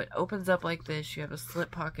 So it opens up like this. You have a slip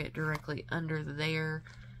pocket directly under there.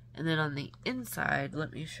 And then on the inside,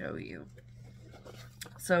 let me show you.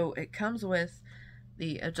 So it comes with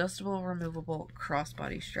the adjustable removable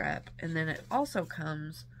crossbody strap, and then it also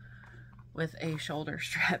comes with a shoulder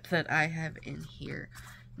strap that I have in here.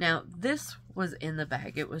 Now this was in the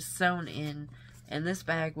bag, it was sewn in, and this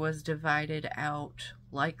bag was divided out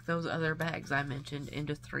like those other bags I mentioned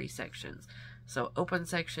into 3 sections. So open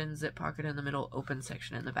section, zip pocket in the middle, open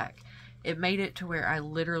section in the back. It made it to where I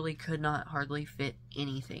literally could not hardly fit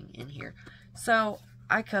anything in here. So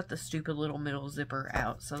I cut the stupid little middle zipper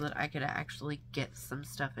out so that I could actually get some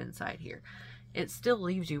stuff inside here. It still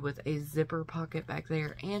leaves you with a zipper pocket back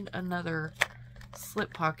there and another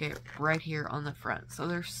slip pocket right here on the front. So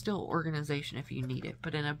there's still organization if you need it.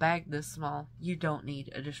 But in a bag this small, you don't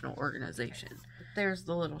need additional organization. There's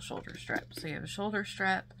the little shoulder strap. So you have a shoulder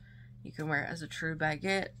strap. You can wear it as a true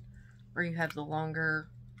baguette, or you have the longer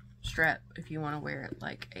strap if you want to wear it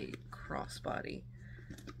like a crossbody.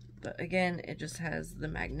 But again, it just has the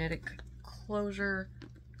magnetic closure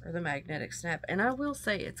or the magnetic snap. And I will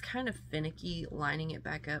say it's kind of finicky lining it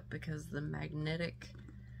back up because the magnetic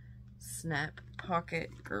snap pocket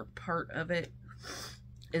or part of it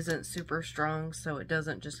isn't super strong, so it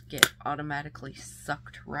doesn't just get automatically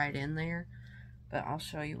sucked right in there. But I'll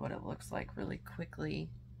show you what it looks like really quickly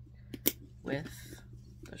with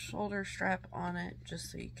the shoulder strap on it,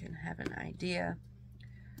 just so you can have an idea.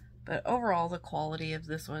 But overall, the quality of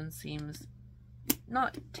this one seems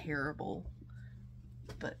not terrible,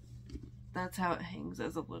 but that's how it hangs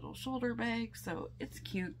as a little shoulder bag, so it's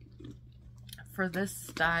cute. For this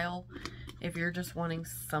style, if you're just wanting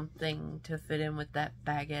something to fit in with that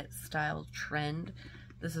baguette style trend,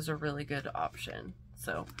 this is a really good option.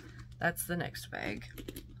 So that's the next bag.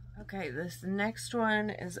 Okay, this next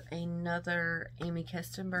one is another Amy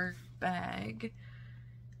Kestenberg bag.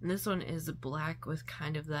 And this one is black with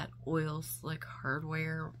kind of that oil slick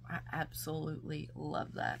hardware. I absolutely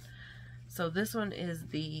love that. So this one is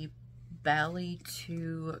the Bally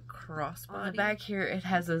 2 Crossbody. On the back here, it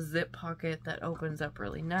has a zip pocket that opens up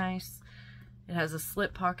really nice. It has a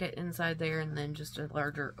slip pocket inside there and then just a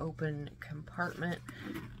larger open compartment.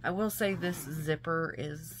 I will say this zipper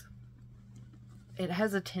it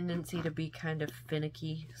has a tendency to be kind of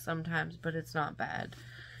finicky sometimes, but it's not bad.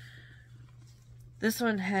 This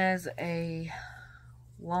one has a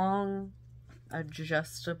long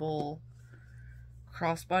adjustable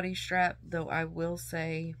crossbody strap, though I will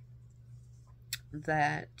say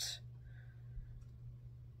that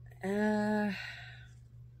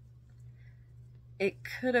it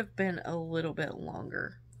could have been a little bit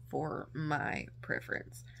longer for my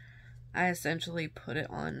preference. I essentially put it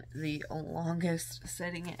on the longest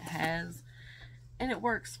setting it has, and it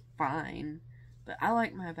works fine. But I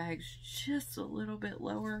like my bags just a little bit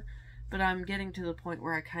lower, but I'm getting to the point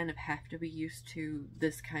where I kind of have to be used to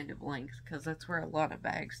this kind of length, because that's where a lot of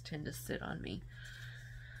bags tend to sit on me.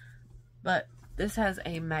 But this has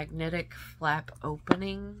a magnetic flap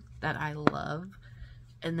opening that I love.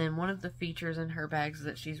 And then one of the features in her bags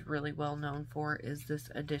that she's really well known for is this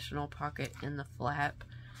additional pocket in the flap.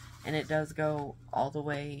 And it does go all the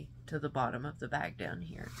way to the bottom of the bag down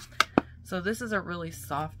here. So this is a really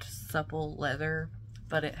soft, supple leather,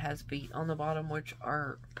 but it has feet on the bottom, which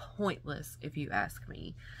are pointless if you ask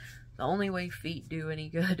me. The only way feet do any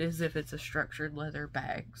good is if it's a structured leather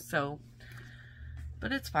bag. So,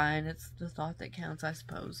 but it's fine. It's the thought that counts, I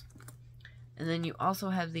suppose. And then you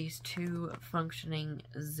also have these two functioning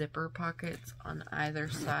zipper pockets on either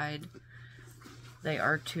side. They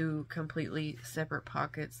are two completely separate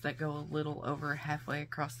pockets that go a little over halfway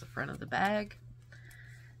across the front of the bag.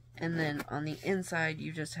 And then on the inside,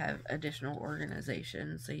 you just have additional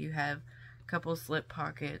organization. So you have a couple slip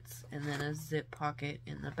pockets and then a zip pocket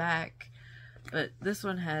in the back. But this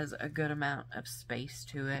one has a good amount of space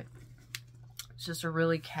to it. It's just a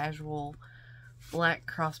really casual black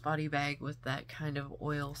crossbody bag with that kind of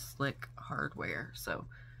oil slick hardware. So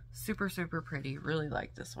super, super pretty. Really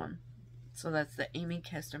like this one. So that's the Amy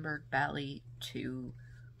Kestenberg Bally 2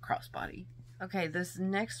 Crossbody. Okay, this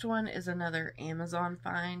next one is another Amazon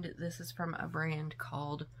find. This is from a brand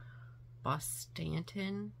called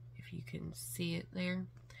Bostanton, if you can see it there.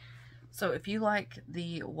 So if you like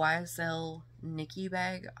the YSL Mickie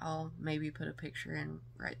bag, I'll maybe put a picture in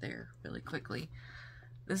right there really quickly.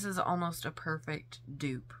 This is almost a perfect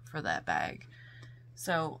dupe for that bag.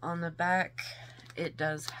 So on the back, it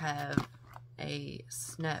does have a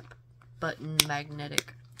snap button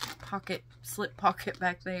magnetic pocket, slip pocket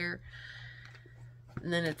back there.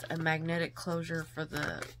 And then it's a magnetic closure for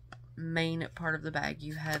the main part of the bag.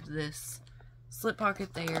 You have this slip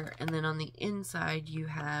pocket there, and then on the inside you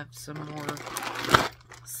have some more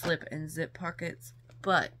slip and zip pockets.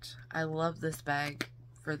 But I love this bag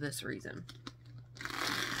for this reason.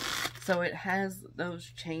 So it has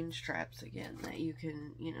those chain straps again that you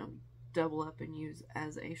can, you know, double up and use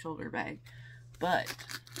as a shoulder bag. But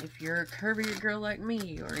if you're a curvier girl like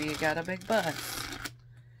me, or you got a big bust,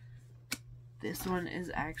 this one is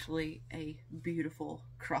actually a beautiful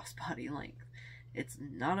crossbody length. It's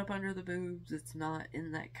not up under the boobs. It's not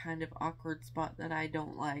in that kind of awkward spot that I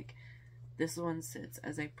don't like. This one sits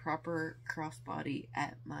as a proper crossbody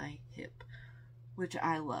at my hip, which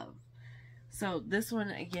I love. So this one,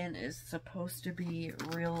 again, is supposed to be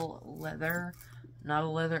real leather. Not a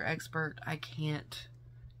leather expert. I can't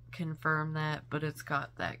confirm that, but it's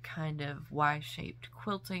got that kind of Y-shaped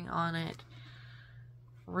quilting on it.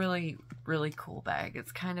 Really, really cool bag.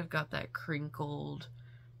 It's kind of got that crinkled,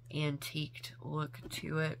 antiqued look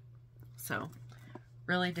to it. So,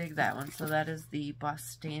 really dig that one. So that is the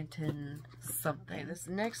Bostanton something. Okay, this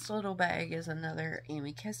next little bag is another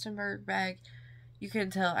Amy Kestenberg bag. You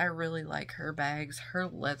can tell I really like her bags. Her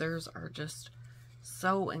leathers are just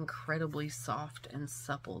so incredibly soft and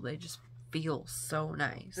supple. They just feel so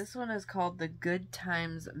nice. This one is called the Good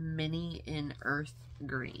Times Mini in Earth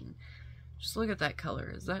Green. Just look at that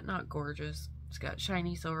color. Is that not gorgeous? It's got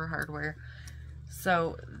shiny silver hardware.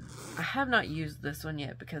 So, I have not used this one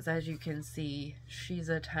yet because, as you can see, she's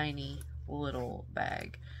a tiny little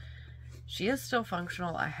bag. She is still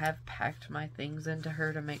functional. I have packed my things into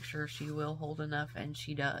her to make sure she will hold enough, and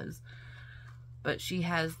she does. But she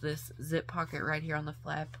has this zip pocket right here on the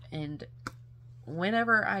flap, and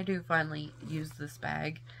whenever I do finally use this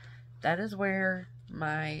bag, that is where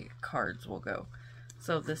my cards will go.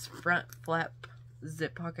 So this front flap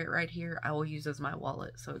zip pocket right here, I will use as my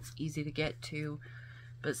wallet, so it's easy to get to.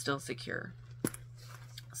 but still secure.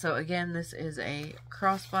 So again, this is a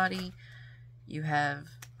crossbody. You have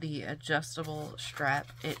the adjustable strap.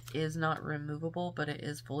 It is not removable, but it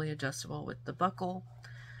is fully adjustable with the buckle.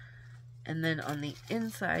 And then on the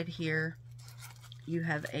inside here, you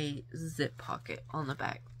have a zip pocket on the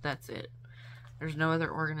back. That's it. There's no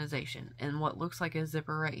other organization. And what looks like a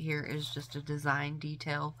zipper right here is just a design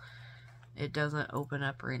detail. It doesn't open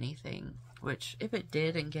up or anything, which if it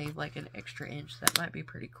did and gave like an extra inch, that might be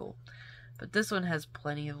pretty cool. But this one has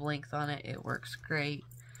plenty of length on it. It works great.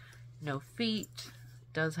 No feet.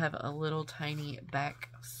 Does have a little tiny back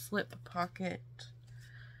slip pocket.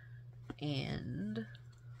 And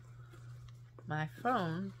my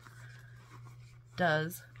phone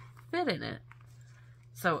does fit in it.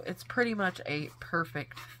 So it's pretty much a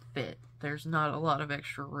perfect fit. There's not a lot of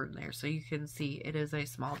extra room there. So you can see it is a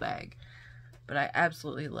small bag. But I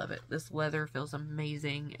absolutely love it. This leather feels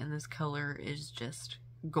amazing. And this color is just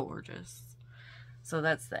gorgeous. So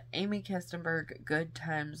that's the Amy Kestenberg Good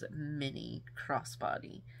Times Mini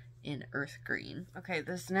Crossbody in Earth Green. Okay,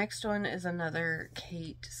 this next one is another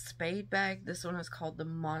Kate Spade bag. This one is called the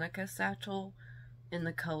Monica Satchel in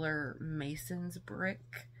the color Mason's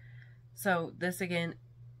Brick. So this again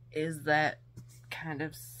is that kind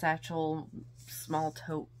of satchel, small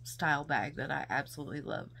tote style bag that I absolutely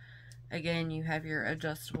love. Again, you have your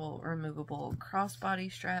adjustable, removable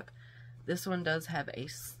crossbody strap. This one does have a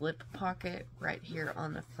slip pocket right here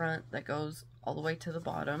on the front that goes all the way to the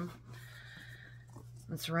bottom.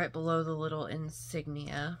 It's right below the little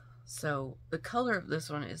insignia. So the color of this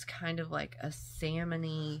one is kind of like a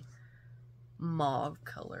salmon-y mauve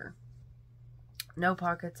color. No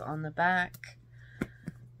pockets on the back.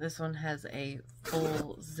 This one has a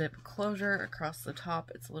full zip closure across the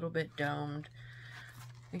top. It's a little bit domed.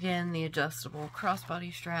 Again, the adjustable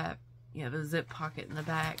crossbody strap. You have a zip pocket in the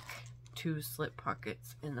back. 2 slip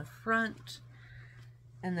pockets in the front.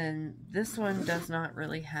 And then this one does not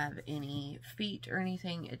really have any feet or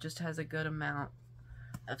anything. It just has a good amount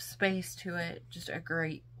of space to it. Just a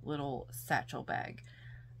great little satchel bag.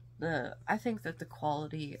 I think that the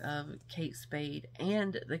quality of Kate Spade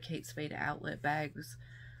and the Kate Spade outlet bags,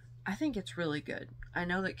 I think it's really good. I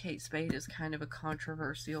know that Kate Spade is kind of a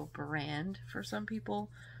controversial brand for some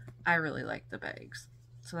people. I really like the bags.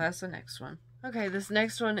 So that's the next one. Okay, this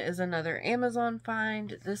next one is another Amazon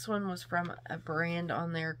find. This one was from a brand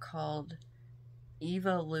on there called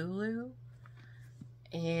Eva Lulu.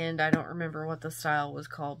 And I don't remember what the style was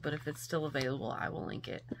called, but if it's still available, I will link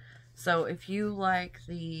it. So if you like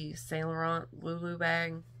the Saint Laurent Lulu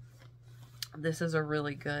bag, this is a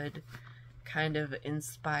really good kind of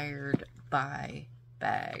inspired by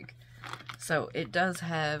bag. So it does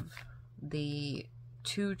have the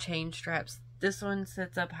 2 chain straps. This one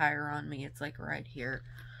sits up higher on me. It's like right here.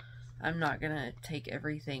 I'm not going to take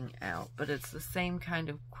everything out, but it's the same kind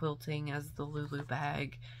of quilting as the Lulu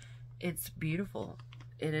bag. It's beautiful.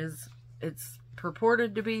 It's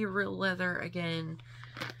purported to be real leather again.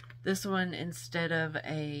 This one, instead of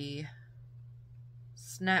a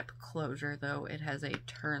snap closure though, it has a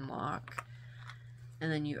turn lock.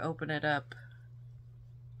 And then you open it up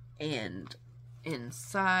and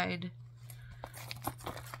inside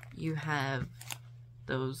you have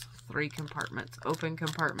those 3 compartments. Open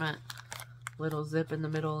compartment, little zip in the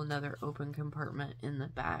middle, another open compartment in the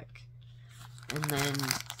back. And then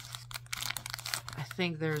I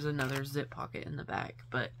think there's another zip pocket in the back.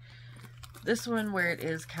 But this one, where it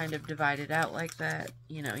is kind of divided out like that,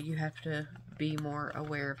 you know, you have to be more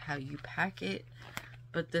aware of how you pack it.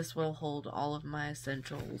 But this will hold all of my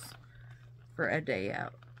essentials for a day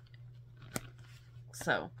out.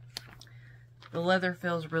 So the leather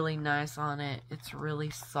feels really nice on it. It's really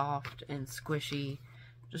soft and squishy.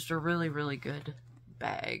 Just a really, really good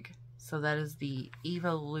bag. So that is the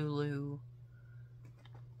Eva Lulu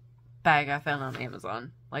bag I found on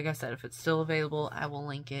Amazon. Like I said, if it's still available, I will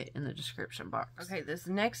link it in the description box. Okay, this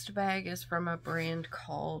next bag is from a brand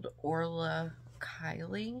called Orla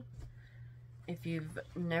Kylie. If you've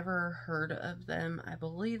never heard of them, I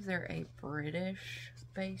believe they're a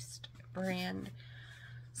British-based brand.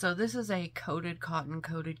 So this is a coated cotton,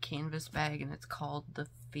 coated canvas bag, and it's called the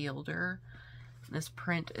Fielder. This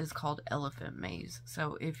print is called Elephant Maze.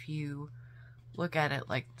 So if you look at it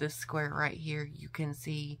like this square right here, you can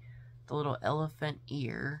see the little elephant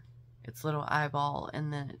ear, its little eyeball,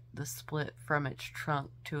 and then the split from its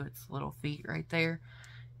trunk to its little feet right there.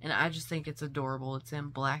 And I just think it's adorable. It's in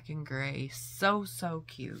black and gray. So, so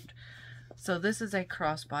cute. So this is a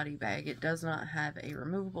crossbody bag. It does not have a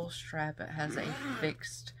removable strap. It has a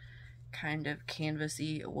fixed kind of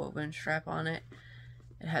canvasy woven strap on it.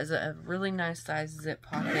 It has a really nice size zip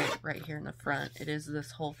pocket right here in the front. It is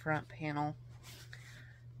this whole front panel.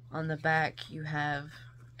 On the back, you have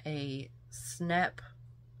a snap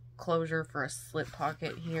closure for a slip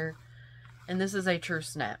pocket here. And this is a true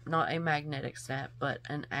snap, not a magnetic snap, but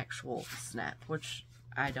an actual snap, which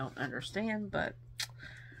I don't understand, but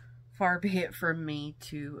far be it from me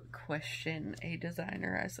to question a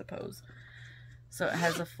designer, I suppose. So it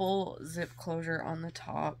has a full zip closure on the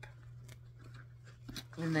top.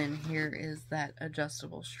 And then here is that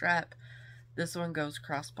adjustable strap. This one goes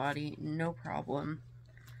crossbody, no problem.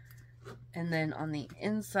 And then on the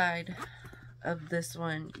inside of this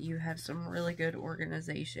one, you have some really good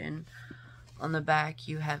organization. On the back,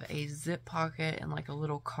 you have a zip pocket and like a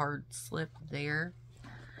little card slip there.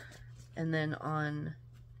 And then on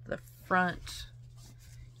the front,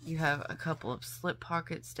 you have a couple of slip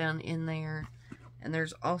pockets down in there. And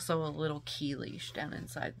there's also a little key leash down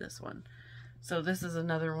inside this one. So this is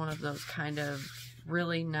another one of those kind of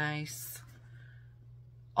really nice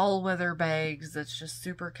all-weather bags that's just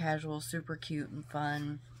super casual, super cute and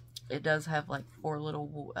fun. It does have like 4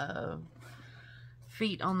 little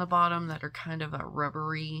feet on the bottom that are kind of a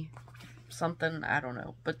rubbery something, I don't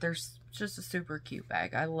know. But there's just a super cute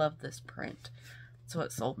bag. I love this print. That's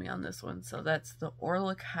what sold me on this one. So that's the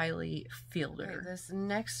Hailey Fielder. Okay, this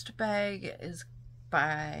next bag is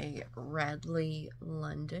by Radley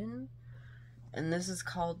London. And this is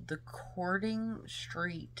called the Courting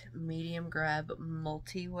Street Medium Grab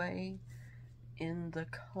Multi-Way in the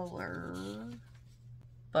color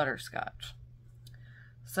Butterscotch.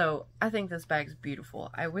 So, I think this bag's beautiful.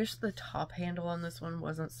 I wish the top handle on this one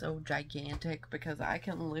wasn't so gigantic because I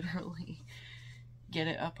can literally get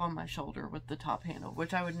it up on my shoulder with the top handle,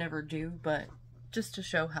 which I would never do, but just to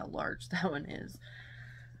show how large that one is.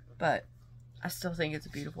 But I still think it's a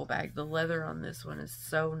beautiful bag. The leather on this one is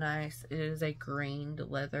so nice. It is a grained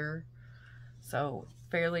leather, so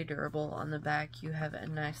fairly durable. On the back, you have a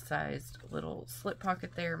nice sized little slip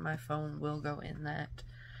pocket there. My phone will go in that.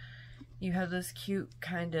 You have this cute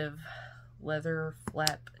kind of leather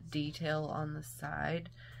flap detail on the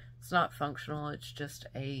side. It's not functional, it's just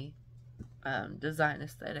a design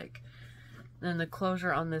aesthetic. Then the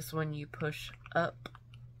closure on this one, you push up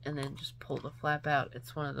and then just pull the flap out.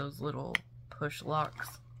 It's one of those little push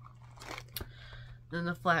locks. Then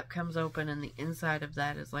the flap comes open and the inside of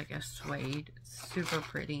that is like a suede. It's super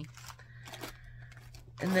pretty.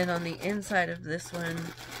 And then on the inside of this one,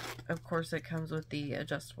 of course, it comes with the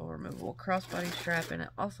adjustable removable crossbody strap, and it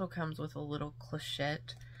also comes with a little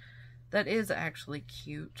clochette that is actually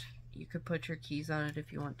cute. You could put your keys on it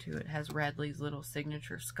if you want to. It has Radley's little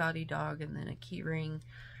signature Scotty dog and then a key ring,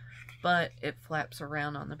 but it flaps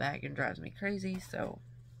around on the bag and drives me crazy, so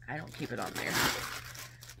I don't keep it on there.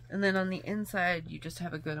 And then on the inside, you just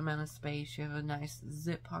have a good amount of space. You have a nice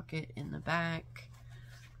zip pocket in the back,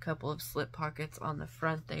 a couple of slip pockets on the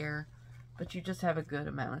front there, but you just have a good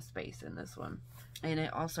amount of space in this one. And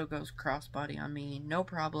it also goes crossbody on me, no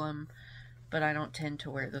problem, but I don't tend to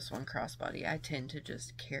wear this one crossbody. I tend to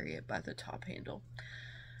just carry it by the top handle.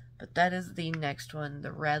 But that is the next one,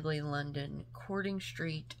 the Radley London Courting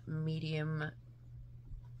Street Medium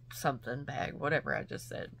something bag, whatever I just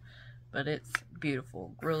said. But it's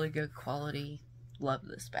beautiful, really good quality. Love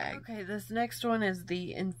this bag. Okay, this next one is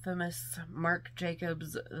the infamous Marc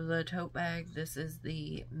Jacobs the tote bag. This is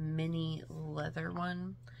the mini leather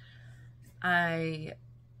one. I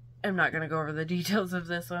am not going to go over the details of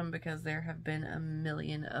this one because there have been a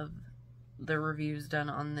million of the reviews done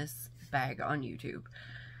on this bag on YouTube.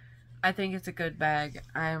 I think it's a good bag.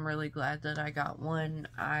 I am really glad that I got one.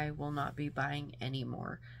 I will not be buying any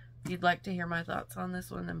more. If you'd like to hear my thoughts on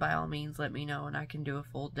this one, then by all means let me know and I can do a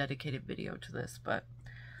full dedicated video to this, but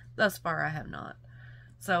thus far I have not.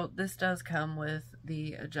 So this does come with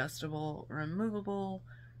the adjustable, removable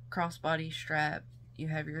crossbody strap. You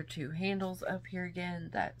have your 2 handles up here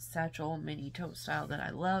again, that satchel mini tote style that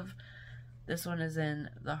I love. This one is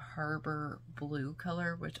in the Harbor Blue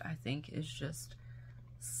color, which I think is just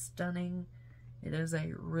stunning. It is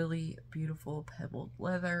a really beautiful pebbled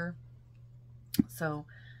leather. So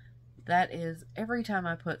that is, every time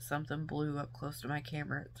I put something blue up close to my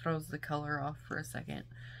camera, it throws the color off for a second.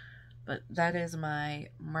 But that is my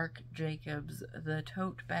Marc Jacobs the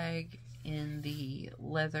tote bag in the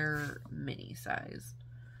leather mini size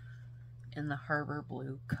in the Harbor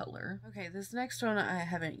Blue color. Okay, this next one I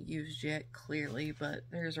haven't used yet, clearly, but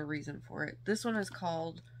there's a reason for it. This one is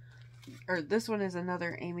called, or this one is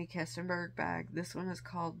another Amy Kestenberg bag. This one is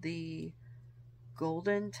called the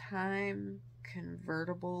Golden Time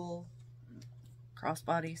Convertible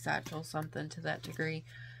Crossbody Satchel, something to that degree.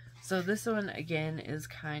 So this one again is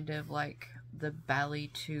kind of like the Bally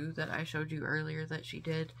 2 that I showed you earlier that she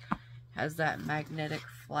did. Has that magnetic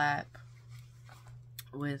flap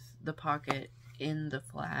with the pocket in the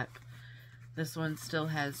flap. This one still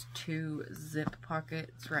has 2 zip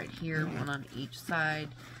pockets right here, one on each side.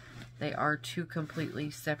 They are 2 completely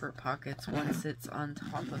separate pockets. One sits on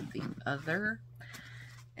top of the other.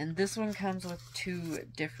 And this one comes with 2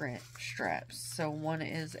 different straps. So one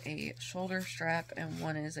is a shoulder strap and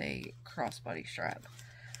one is a crossbody strap.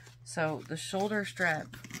 So the shoulder strap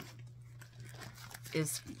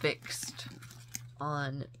is fixed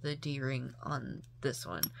on the D-ring on this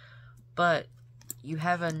one. But you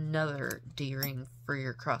have another D-ring for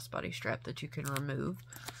your crossbody strap that you can remove.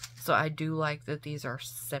 So I do like that these are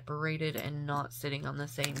separated and not sitting on the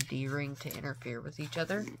same D-ring to interfere with each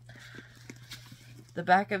other. The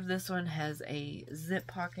back of this one has a zip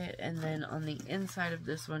pocket, and then on the inside of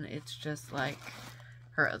this one, it's just like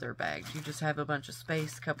her other bags. You just have a bunch of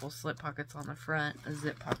space, couple slip pockets on the front, a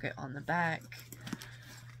zip pocket on the back.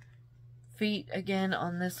 Feet, again,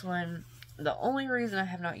 on this one. The only reason I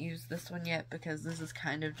have not used this one yet, because this is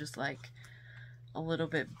kind of just like a little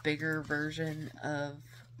bit bigger version of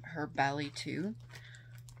her Bally 2,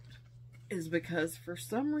 is because for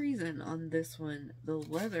some reason on this one, the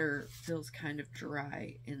leather feels kind of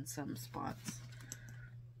dry in some spots.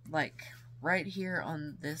 Like right here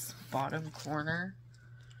on this bottom corner,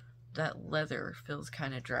 that leather feels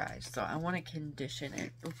kind of dry. So I want to condition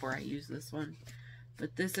it before I use this one.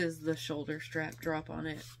 But this is the shoulder strap drop on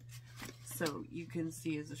it. So you can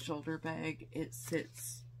see as a shoulder bag, it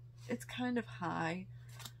sits, it's kind of high,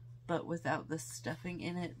 but without the stuffing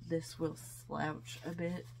in it, this will slouch a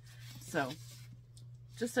bit. So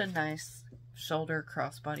just a nice shoulder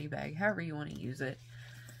crossbody bag, however you want to use it.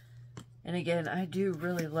 And again, I do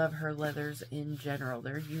really love her leathers in general.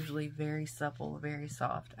 They're usually very supple, very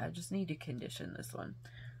soft. I just need to condition this one.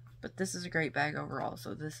 But this is a great bag overall.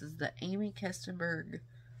 So this is the Amy Kestenberg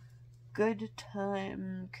Good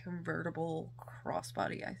Time Convertible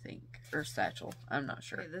Crossbody, I think. Or Satchel. I'm not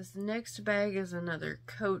sure. Okay, this next bag is another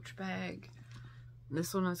Coach bag.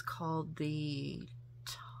 This one is called the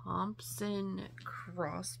Thompson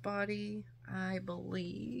Crossbody, I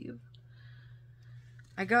believe.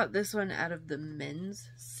 I got this one out of the men's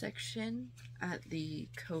section at the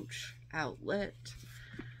Coach outlet.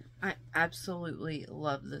 I absolutely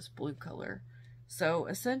love this blue color. So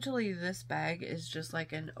essentially this bag is just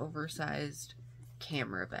like an oversized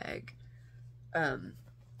camera bag.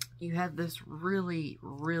 You have this really,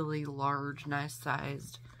 really large, nice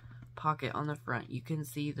sized pocket on the front. You can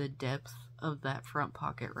see the depth of that front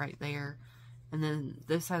pocket right there. And then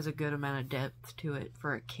this has a good amount of depth to it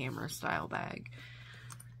for a camera style bag.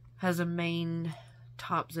 Has a main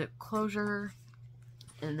top zip closure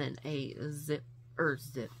and then a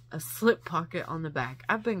a slip pocket on the back.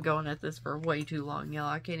 I've been going at this for way too long, y'all.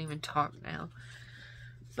 I can't even talk now.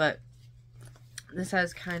 But this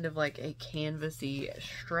has kind of like a canvasy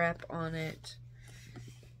strap on it.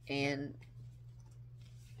 And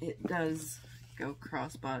it does go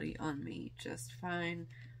crossbody on me just fine.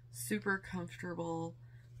 Super comfortable.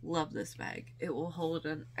 Love this bag. It will hold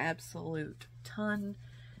an absolute ton.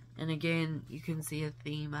 And again, you can see a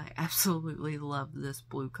theme. I absolutely love this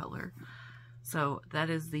blue color. So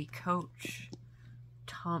that is the Coach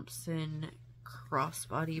Thompson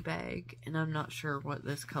crossbody bag. And I'm not sure what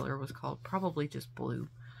this color was called. Probably just blue.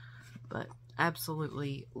 But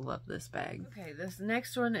absolutely love this bag. Okay, this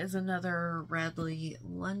next one is another Radley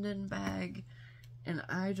London bag. And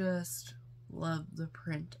I just love the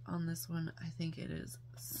print on this one. I think it is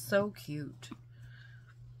so cute.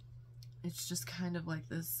 It's just kind of like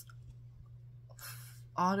this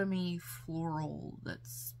autumny floral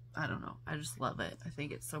that's, I don't know, I just love it. I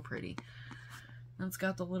think it's so pretty. And it's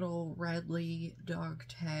got the little Radley dog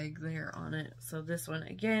tag there on it. So this one,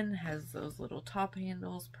 again, has those little top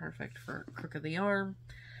handles, perfect for crook of the arm.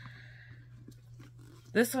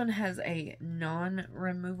 This one has a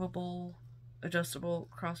non-removable adjustable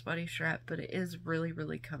crossbody strap, but it is really,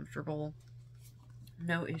 really comfortable.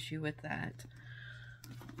 No issue with that.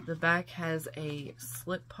 The back has a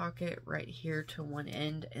slip pocket right here to one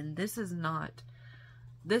end, and this is not,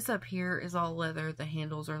 this up here is all leather, the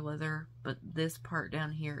handles are leather, but this part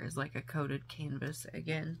down here is like a coated canvas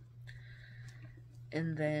again.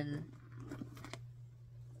 And then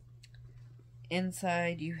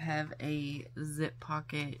inside you have a zip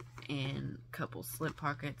pocket and a couple slip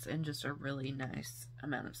pockets and just a really nice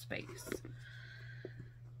amount of space.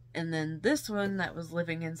 And then this one that was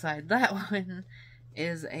living inside that one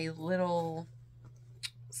is a little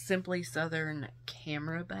Simply Southern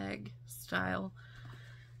camera bag style.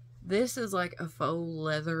 This is like a faux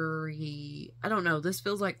leathery, I don't know, this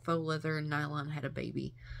feels like faux leather and nylon had a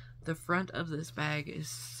baby. The front of this bag is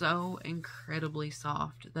so incredibly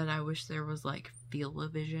soft that I wish there was like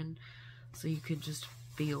feel-o-vision so you could just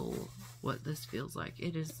feel what this feels like.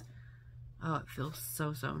 It is, oh, it feels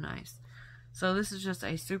so, so nice. So this is just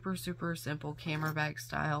a super, super simple camera bag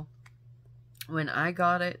style. When I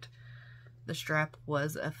got it, the strap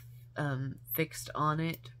was fixed on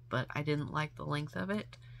it, but I didn't like the length of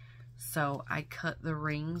it. So I cut the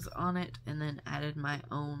rings on it and then added my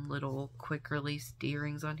own little quick release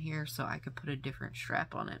D-rings on here so I could put a different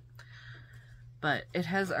strap on it. But it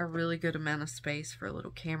has a really good amount of space for a little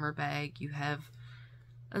camera bag. You have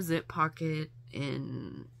a zip pocket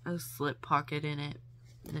and a slip pocket in it.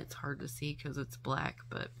 And it's hard to see because it's black,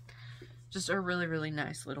 but just a really, really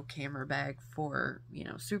nice little camera bag for, you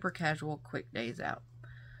know, super casual, quick days out.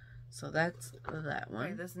 So that's that one.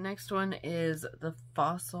 Okay, this next one is the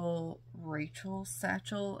Fossil Rachel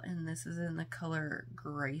Satchel, and this is in the color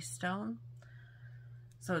Greystone.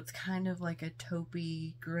 So it's kind of like a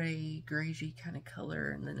taupey, gray, greigey kind of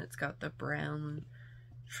color, and then it's got the brown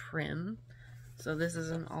trim. So this is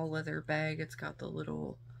an all leather bag. It's got the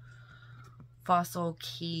little fossil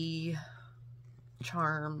key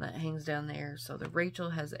charm that hangs down there. So the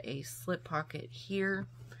Rachel has a slip pocket here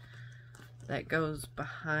that goes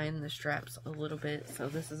behind the straps a little bit, so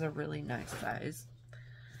this is a really nice size.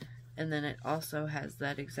 And then it also has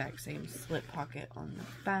that exact same slip pocket on the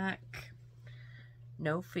back.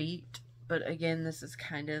 No feet, but again, this is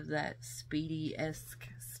kind of that Speedy-esque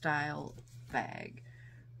style bag.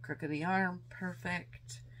 Crook of the arm,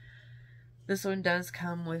 perfect. This one does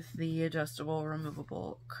come with the adjustable,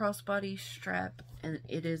 removable crossbody strap, and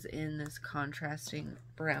it is in this contrasting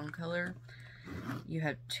brown color. You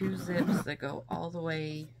have 2 zips that go all the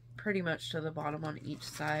way pretty much to the bottom on each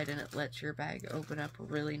side, and it lets your bag open up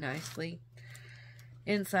really nicely.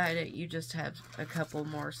 Inside it, you just have a couple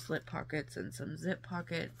more slip pockets and some zip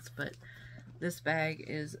pockets, but this bag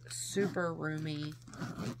is super roomy.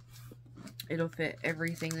 It'll fit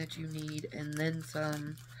everything that you need and then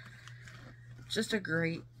some. Just a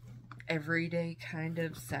great everyday kind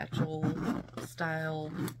of satchel style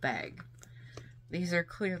bag. These are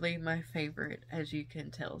clearly my favorite, as you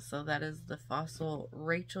can tell. So that is the Fossil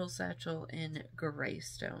Rachel Satchel in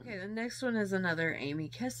Greystone. Okay, the next one is another Amy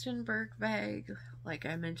Kestenberg bag. Like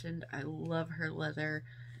I mentioned, I love her leather.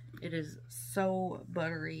 It is so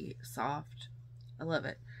buttery soft. I love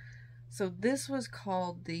it. So this was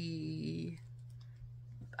called the,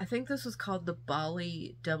 I think this was called the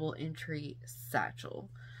Bali Double Entry Satchel.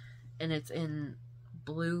 And it's in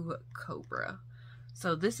Blue Cobra.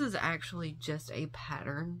 So this is actually just a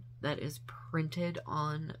pattern that is printed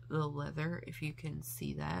on the leather, if you can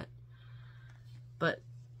see that. But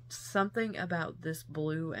something about this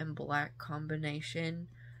blue and black combination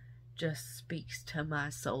just speaks to my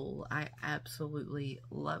soul. I absolutely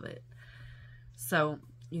love it. So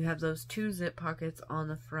you have those 2 zip pockets on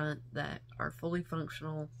the front that are fully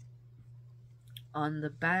functional. On the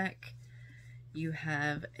back, you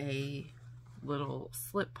have a little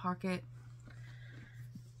slip pocket.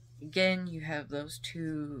 Again, you have those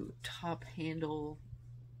 2 top handle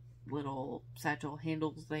little satchel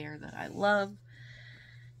handles there that I love.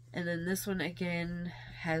 And then this one again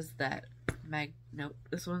has that nope,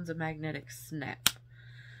 this one's a magnetic snap.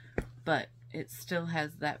 But it still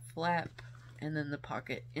has that flap and then the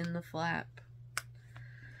pocket in the flap.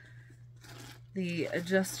 The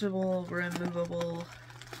adjustable, removable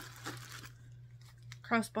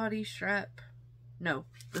crossbody strap. No,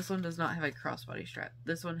 this one does not have a crossbody strap.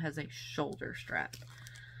 This one has a shoulder strap.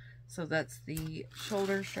 So that's the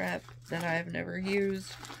shoulder strap that I've never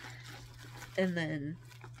used. And then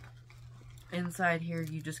inside here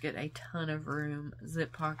you just get a ton of room.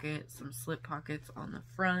 Zip pockets, some slip pockets on the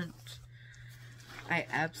front. I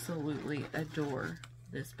absolutely adore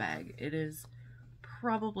this bag. It is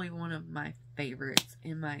probably one of my favorites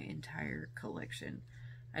in my entire collection.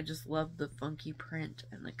 I just love the funky print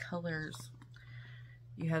and the colors.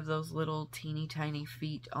 You have those little teeny tiny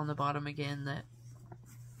feet on the bottom again that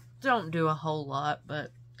don't do a whole lot,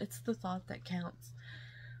 but it's the thought that counts.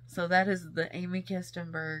 So that is the Amy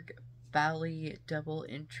Kestenberg Bali Double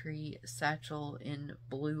Entry Satchel in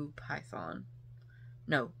Blue Python.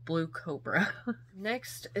 No, Blue Cobra.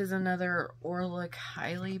 Next is another Orlik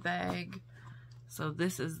Hailey bag. So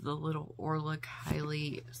this is the little Orlik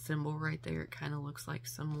Hailey symbol right there. It kind of looks like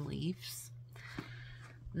some leaves.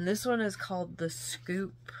 And this one is called the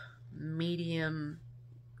Scoop Medium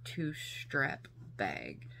 2-strap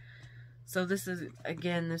bag. So this is,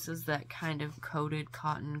 again, this is that kind of coated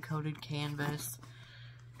cotton, coated canvas.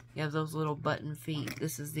 You have those little button feet.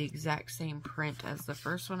 This is the exact same print as the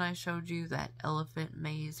first one I showed you, that elephant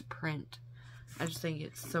maze print. I just think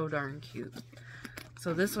it's so darn cute.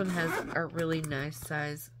 So this one has a really nice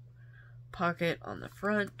size pocket on the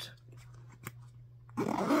front.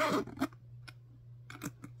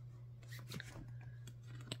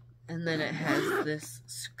 And then it has this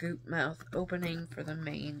scoop mouth opening for the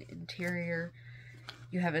main interior.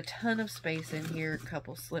 You have a ton of space in here, a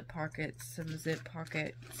couple slip pockets, some zip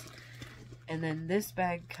pockets, and then this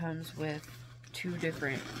bag comes with 2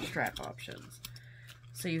 different strap options.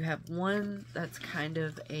 So you have one that's kind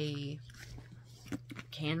of a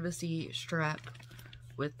canvasy strap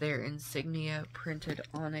with their insignia printed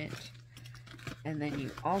on it, and then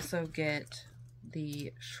you also get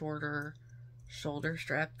the shorter shoulder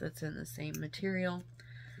strap that's in the same material.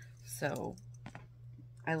 So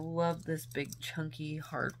I love this big chunky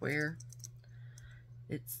hardware.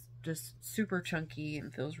 It's just super chunky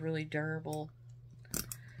and feels really durable.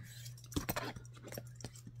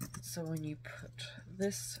 So when you put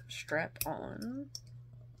this strap on,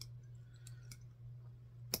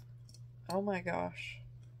 oh my gosh.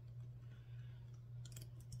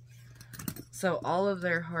 So all of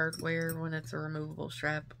their hardware, when it's a removable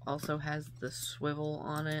strap, also has the swivel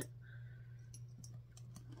on it.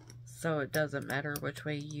 So it doesn't matter which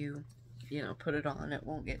way you put it on, it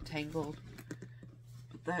won't get tangled.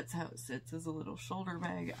 But that's how it sits, as a little shoulder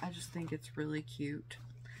bag. I just think it's really cute.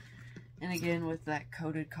 And again, with that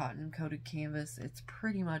coated cotton, coated canvas, it's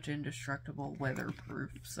pretty much indestructible,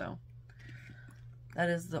 weatherproof. So that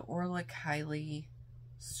is the Hailey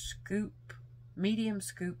scoop, medium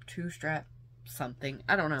scoop 2-strap something.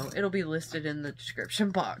 I don't know. It'll be listed in the description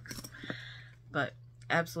box. But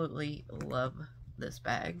absolutely love this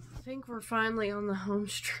bag. I think we're finally on the home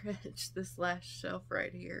stretch, this last shelf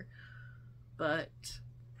right here, but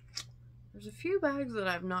there's a few bags that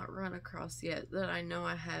I've not run across yet that I know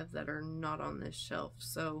I have that are not on this shelf.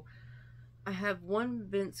 So I have one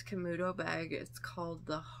Vince Camuto bag. It's called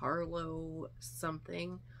the Harlow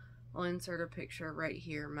something. I'll insert a picture right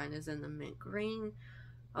here. Mine is in the mint green.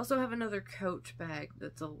 I also have another Coach bag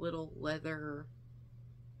that's a little leather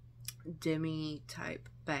Demi type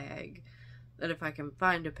bag that if I can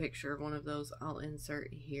find a picture of one of those, I'll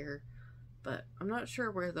insert here. But I'm not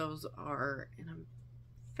sure where those are, and I'm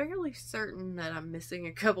fairly certain that I'm missing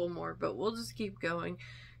a couple more, but we'll just keep going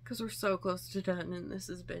because we're so close to done, and this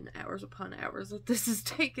has been hours upon hours that this has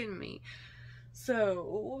taken me.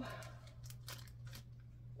 So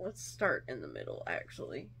let's start in the middle,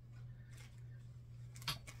 actually.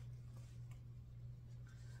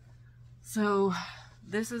 So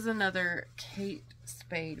this is another Kate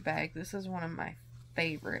Spade bag. This is one of my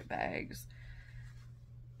favorite bags.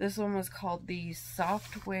 This one was called the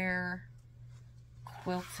Software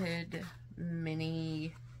Quilted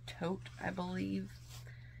Mini Tote, I believe.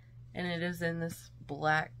 And it is in this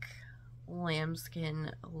black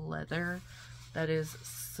lambskin leather that is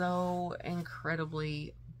so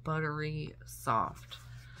incredibly buttery soft.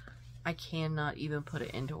 I cannot even put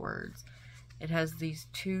it into words. It has these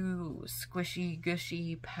 2 squishy,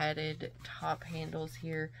 gushy, padded top handles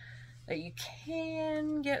here that you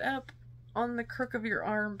can get up on the crook of your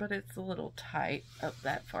arm, but it's a little tight up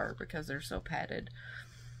that far because they're so padded.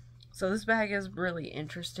 So this bag is really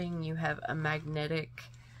interesting. You have a magnetic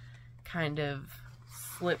kind of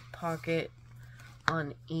slip pocket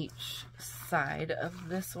on each side of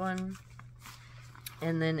this one.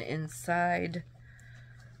 And then inside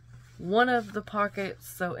one of the pockets,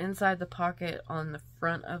 so inside the pocket on the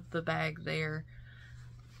front of the bag there,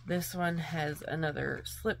 this one has another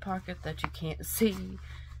slip pocket that you can't see,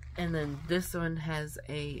 and then this one has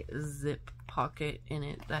a zip pocket in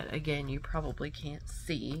it that again you probably can't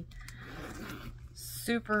see.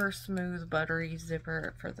 Super smooth buttery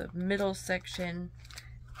zipper for the middle section,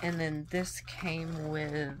 and then this came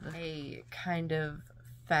with a kind of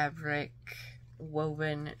fabric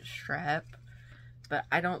woven strap. But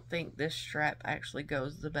I don't think this strap actually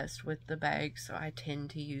goes the best with the bag, so I tend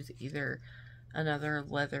to use either another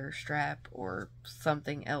leather strap or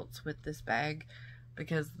something else with this bag,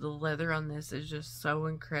 because the leather on this is just so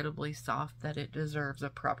incredibly soft that it deserves a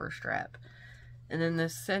proper strap. And then the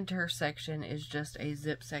center section is just a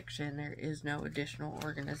zip section. There is no additional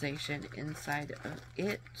organization inside of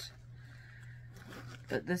it.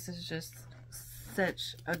 But this is just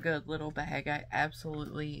such a good little bag. I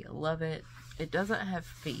absolutely love it. It doesn't have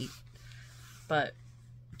feet, but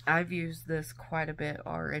I've used this quite a bit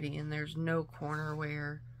already, and there's no corner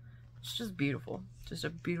wear. It's just beautiful. Just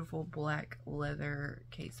a beautiful black leather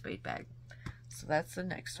Kate Spade bag. So that's the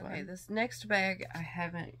next one. Okay, this next bag I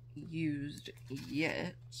haven't used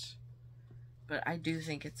yet, but I do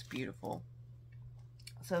think it's beautiful.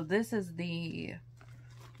 So this is the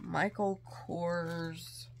Michael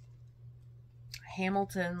Kors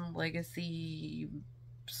Hamilton Legacy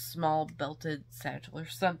small belted satchel or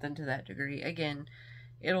something to that degree. Again,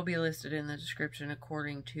 it'll be listed in the description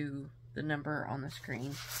according to the number on the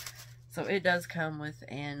screen. So it does come with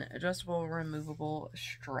an adjustable, removable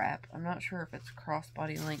strap. I'm not sure if it's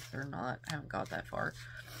crossbody length or not. I haven't got that far.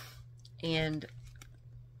 And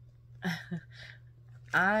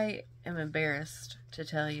I am embarrassed to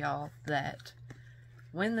tell y'all that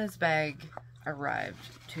when this bag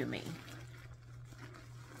arrived to me,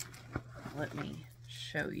 let me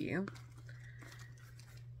show you.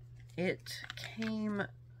 It came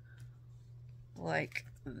like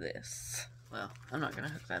this. Well, I'm not going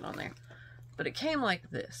to hook that on there. But it came like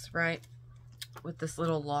this, right? With this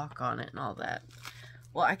little lock on it and all that.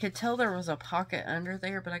 Well, I could tell there was a pocket under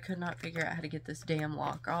there, but I could not figure out how to get this damn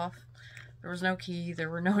lock off. There was no key, there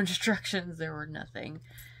were no instructions, there were nothing.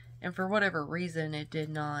 And for whatever reason, it did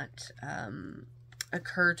not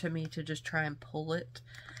occur to me to just try and pull it.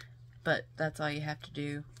 But that's all you have to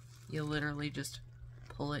do. You literally just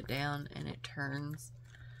pull it down and it turns.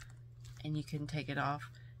 And you can take it off.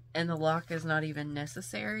 And the lock is not even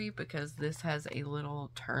necessary because this has a little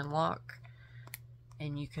turn lock.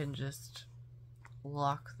 And you can just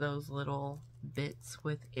lock those little bits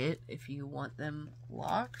with it if you want them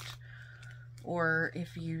locked. Or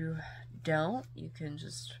if you don't, you can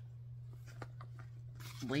just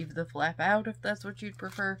leave the flap out if that's what you'd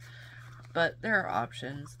prefer. But there are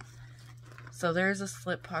options. So there's a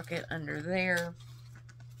slip pocket under there.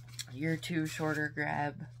 Your two shorter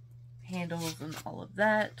grab handles and all of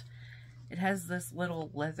that. It has this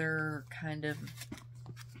little leather kind of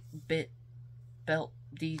belt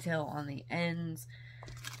detail on the ends.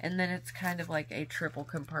 And then it's kind of like a triple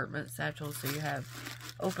compartment satchel. So you have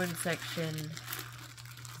open section,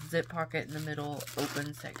 zip pocket in the middle,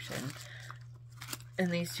 open section.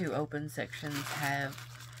 And these two open sections have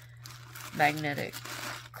magnetic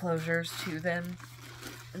closures to them.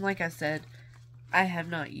 And like I said, I have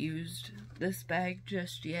not used this bag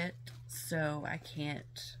just yet, so I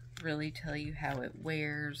can't really tell you how it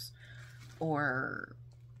wears or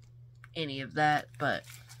any of that, but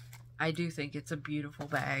I do think it's a beautiful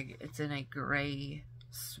bag. It's in a gray,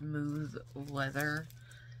 smooth leather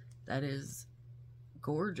that is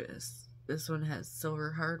gorgeous. This one has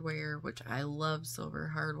silver hardware, which I love silver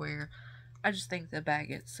hardware. I just think the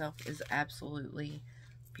bag itself is absolutely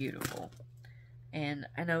beautiful. And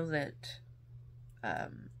I know that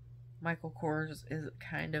Michael Kors is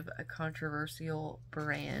kind of a controversial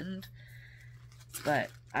brand, but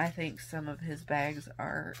I think some of his bags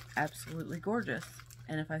are absolutely gorgeous.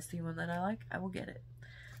 And if I see one that I like, I will get it.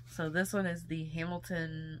 So this one is the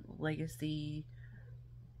Hamilton Legacy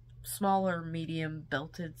smaller, medium,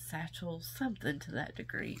 belted satchel, something to that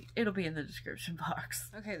degree. It'll be in the description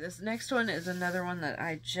box. Okay, this next one is another one that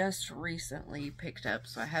I just recently picked up,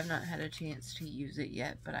 so I have not had a chance to use it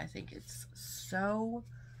yet, but I think it's so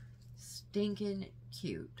stinking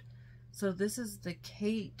cute. So this is the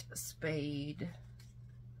Kate Spade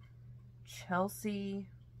Chelsea,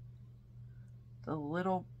 the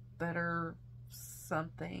Little Better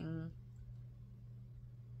Something.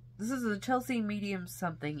 This is a Chelsea medium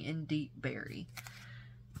something in deep berry.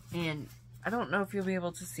 And I don't know if you'll be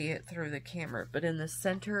able to see it through the camera, but in the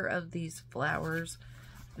center of these flowers,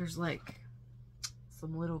 there's like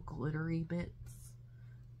some little glittery bits,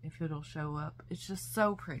 if it'll show up. It's just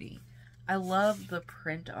so pretty. I love the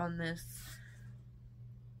print on this.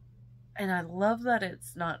 And I love that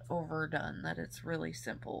it's not overdone, that it's really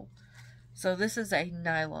simple. So this is a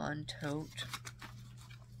nylon tote.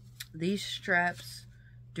 These straps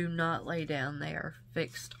do not lay down. They are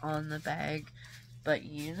fixed on the bag. But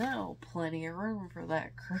you know, plenty of room for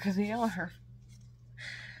that crook of the arm.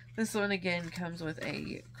 This one again comes with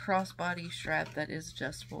a crossbody strap that is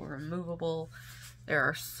adjustable, removable. There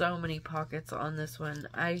are so many pockets on this one.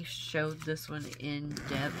 I showed this one in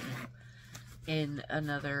depth in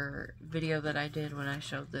another video that I did when I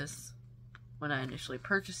showed this when I initially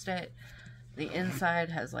purchased it. The inside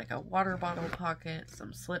has like a water bottle pocket,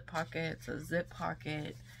 some slip pockets, a zip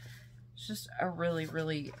pocket. It's just a really,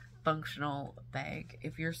 really functional bag.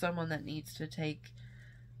 If you're someone that needs to take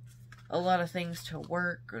a lot of things to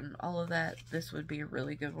work and all of that, this would be a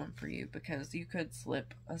really good one for you, because you could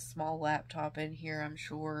slip a small laptop in here, I'm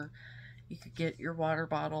sure. You could get your water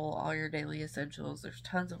bottle, all your daily essentials. There's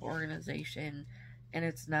tons of organization, and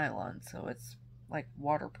it's nylon, so it's like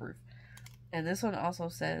waterproof. And this one also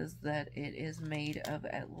says that it is made of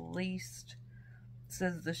at least, it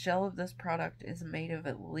says the shell of this product is made of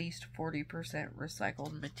at least 40%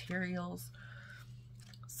 recycled materials.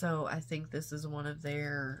 So I think this is one of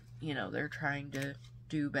their, you know, they're trying to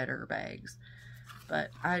do better bags. But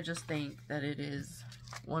I just think that it is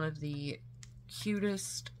one of the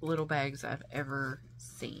cutest little bags I've ever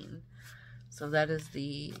seen. So that is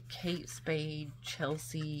the Kate Spade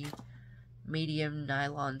Chelsea medium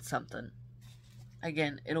nylon something.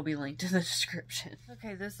 Again, it'll be linked in the description.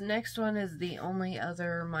 Okay, this next one is the only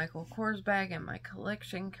other Michael Kors bag in my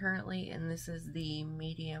collection currently, and this is the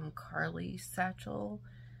medium Carey Satchel.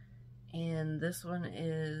 And this one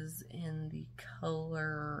is in the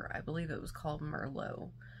color, I believe it was called Merlot.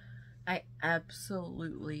 I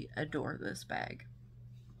absolutely adore this bag.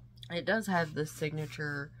 It does have the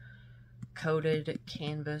signature coated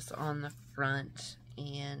canvas on the front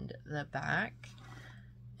and the back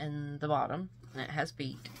and the bottom. And it has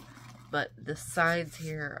feet, but the sides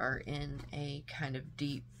here are in a kind of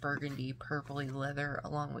deep burgundy purpley leather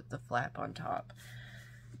along with the flap on top.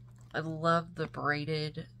 I love the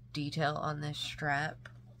braided detail on this strap,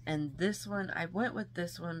 and this one, I went with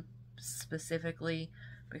this one specifically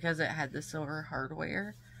because it had the silver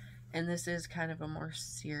hardware, and this is kind of a more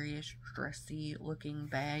serious, dressy looking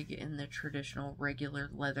bag in the traditional regular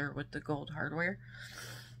leather with the gold hardware,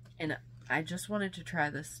 and I just wanted to try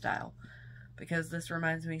this style because this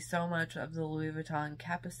reminds me so much of the Louis Vuitton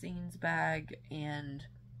Capucines bag, and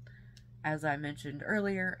as I mentioned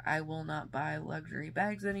earlier, I will not buy luxury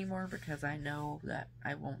bags anymore because I know that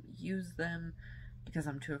I won't use them because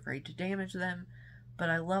I'm too afraid to damage them.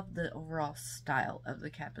 But I love the overall style of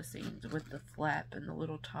the Capucines with the flap and the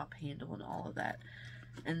little top handle and all of that.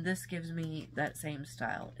 And this gives me that same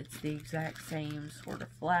style. It's the exact same sort of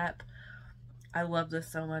flap. I love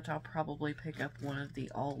this so much, I'll probably pick up one of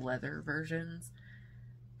the all-leather versions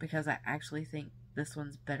because I actually think this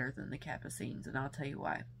one's better than the Capucines, and I'll tell you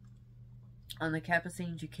why. On the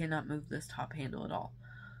Capucines, you cannot move this top handle at all.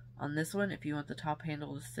 On this one, if you want the top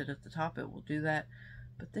handle to sit at the top, it will do that.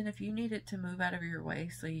 But then if you need it to move out of your way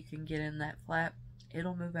so you can get in that flap,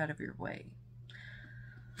 it'll move out of your way.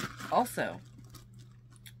 Also,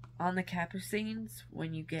 on the Capucines,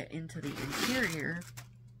 when you get into the interior,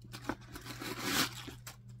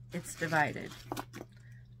 it's divided.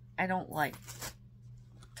 I don't like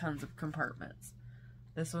tons of compartments.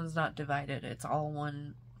 This one's not divided. It's all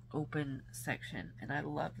one open section, and I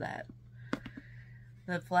love that.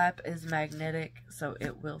 The flap is magnetic, so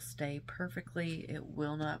it will stay perfectly. It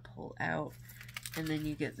will not pull out. And then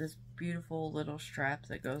you get this beautiful little strap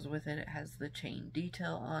that goes with it. It has the chain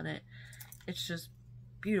detail on it. It's just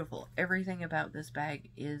beautiful. Everything about this bag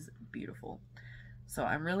is beautiful. So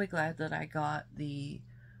I'm really glad that I got the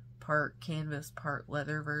part canvas, part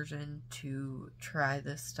leather version to try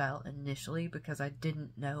this style initially because I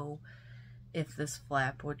didn't know if this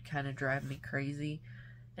flap would kind of drive me crazy.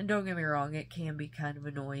 And don't get me wrong, it can be kind of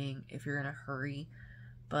annoying if you're in a hurry,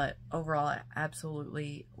 but overall I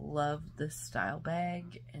absolutely love this style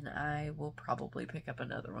bag, and I will probably pick up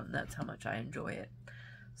another one. That's how much I enjoy it.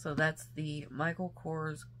 So that's the Michael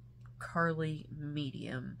Kors Carey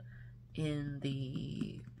medium in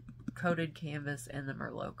the coated canvas and the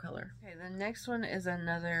Merlot color. Okay, the next one is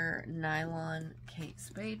another nylon Kate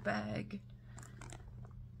Spade bag.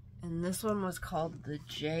 And this one was called the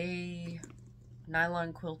J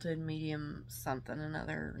nylon quilted medium something,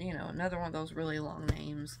 another, you know, another one of those really long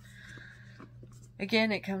names.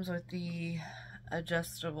 Again, it comes with the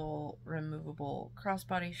adjustable, removable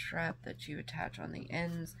crossbody strap that you attach on the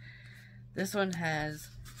ends. This one has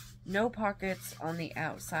no pockets on the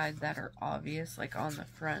outside that are obvious, like on the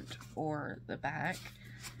front or the back.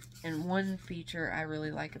 And one feature I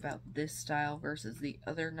really like about this style versus the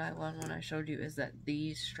other nylon one I showed you is that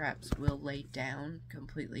these straps will lay down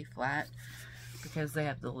completely flat because they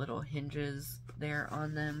have the little hinges there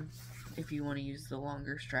on them if you want to use the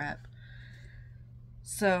longer strap.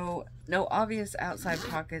 So, no obvious outside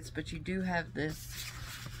pockets, but you do have this.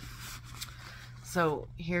 So,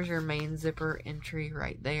 here's your main zipper entry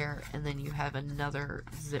right there, and then you have another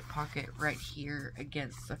zip pocket right here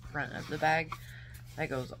against the front of the bag that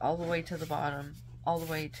goes all the way to the bottom, all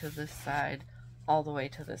the way to this side, all the way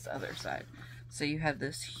to this other side. So you have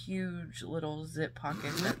this huge little zip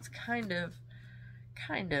pocket that's kind of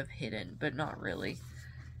hidden, but not really.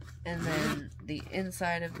 And then the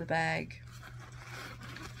inside of the bag,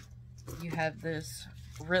 you have this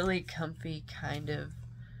really comfy kind of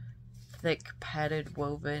thick padded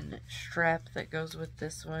woven strap that goes with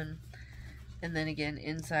this one. And then again,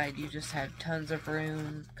 inside you just have tons of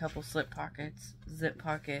room, couple slip pockets, zip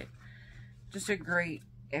pocket. Just a great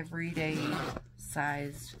everyday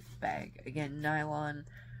sized bag. Again, nylon,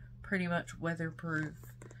 pretty much weatherproof.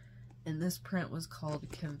 And this print was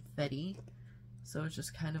called Confetti. So it's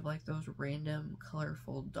just kind of like those random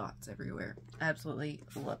colorful dots everywhere. Absolutely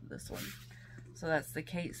love this one. So that's the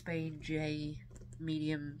Kate Spade J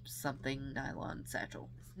medium something nylon satchel.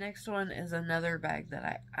 Next one is another bag that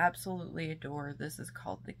I absolutely adore. This is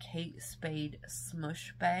called the Kate Spade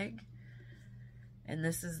Smush Bag. And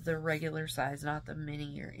this is the regular size, not the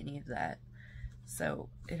mini or any of that. So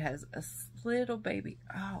it has a little baby.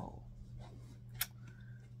 Oh.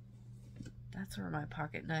 That's where my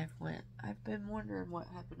pocket knife went. I've been wondering what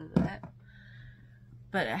happened to that.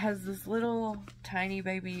 But it has this little tiny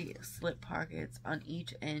baby slip pockets on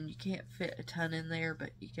each end. You can't fit a ton in there, but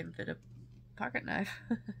you can fit a pocket knife.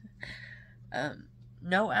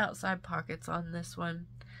 No outside pockets on this one.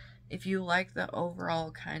 If you like the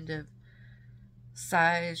overall kind of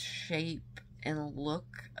size, shape, and look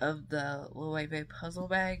of the Loewe puzzle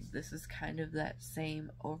bag, this is kind of that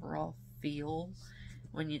same overall feel.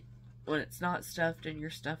 When it's not stuffed and your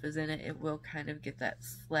stuff is in it, it will kind of get that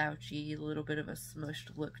slouchy, little bit of a smushed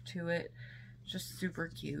look to it. Just super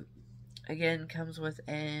cute. Again, comes with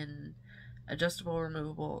an adjustable,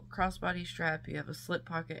 removable crossbody strap. You have a slip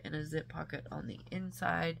pocket and a zip pocket on the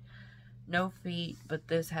inside. No feet, but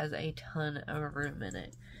this has a ton of room in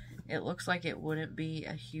it. It looks like it wouldn't be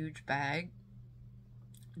a huge bag,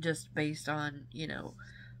 just based on, you know,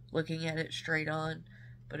 looking at it straight on.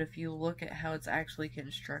 But if you look at how it's actually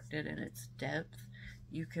constructed and its depth,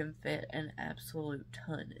 you can fit an absolute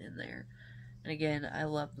ton in there. And again, I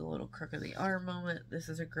love the little crook of the arm moment. This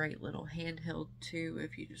is a great little handheld too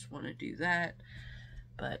if you just want to do that.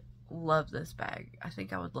 But love this bag. I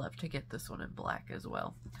think I would love to get this one in black as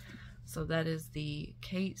well. So that is the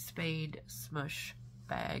Kate Spade Smush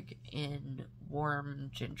Bag in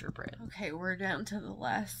Warm Gingerbread. Okay, we're down to the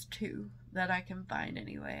last two that I can find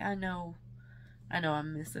anyway. I know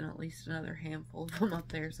I'm missing at least another handful of them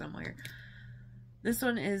up there somewhere. This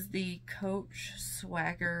one is the Coach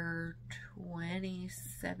Swagger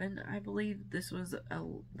 27, I believe. This was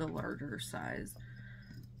the larger size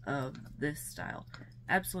of this style.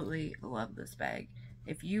 Absolutely love this bag.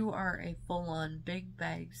 If you are a full-on big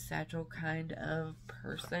bag satchel kind of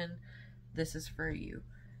person, this is for you.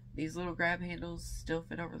 These little grab handles still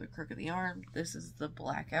fit over the crook of the arm. This is the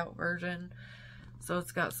blackout version. So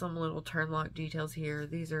it's got some little turn lock details here.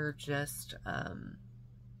 These are just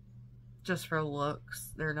for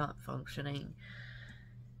looks. They're not functioning.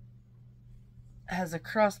 It has a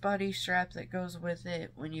crossbody strap that goes with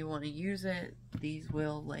it. When you want to use it, these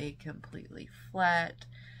will lay completely flat.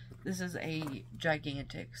 This is a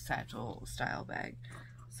gigantic satchel style bag.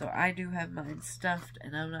 So I do have mine stuffed,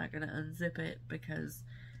 and I'm not going to unzip it because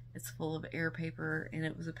it's full of air paper and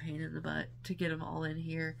it was a pain in the butt to get them all in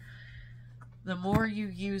here. The more you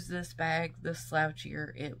use this bag, the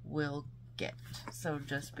slouchier it will get. So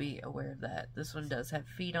just be aware of that. This one does have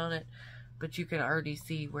feet on it, but you can already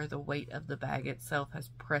see where the weight of the bag itself has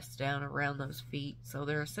pressed down around those feet. So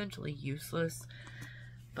they're essentially useless.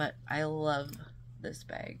 But I love this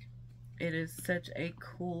bag. It is such a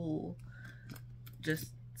cool, just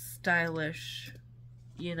stylish,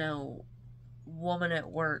 you know, woman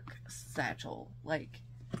at work satchel. Like,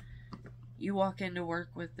 you walk into work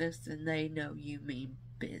with this and they know you mean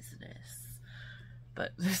business.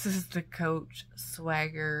 But this is the Coach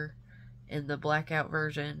Swagger in the blackout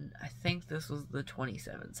version. I think this was the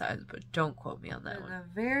 27 size, but don't quote me on that one.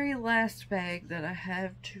 The very last bag that I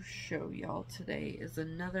have to show y'all today is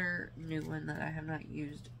another new one that I have not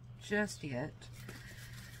used just yet.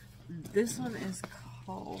 This one is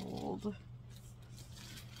called...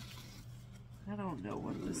 I don't know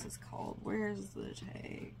what this is called. Where's the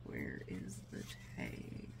tag? Where is the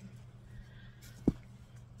tag?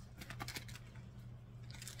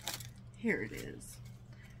 Here it is.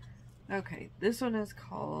 Okay, this one is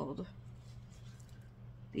called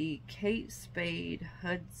the Kate Spade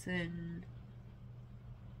Hudson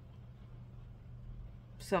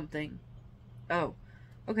something. Oh,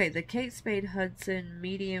 okay, the Kate Spade Hudson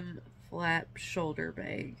medium flap shoulder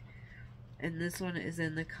bag. And this one is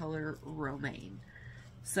in the color Romaine.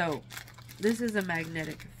 So, this is a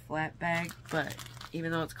magnetic flat bag, but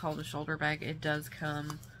even though it's called a shoulder bag, it does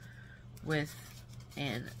come with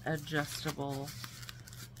an adjustable,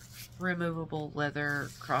 removable leather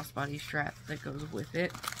crossbody strap that goes with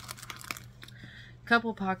it.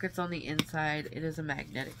 Couple pockets on the inside. It is a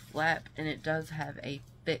magnetic flap, and it does have a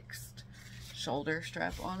fixed shoulder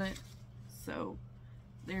strap on it. So,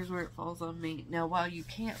 there's where it falls on me. Now, while you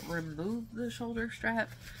can't remove the shoulder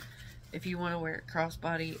strap, if you want to wear it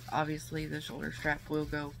crossbody, obviously the shoulder strap will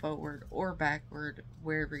go forward or backward,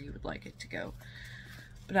 wherever you would like it to go.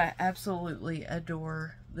 But I absolutely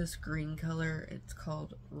adore this green color. It's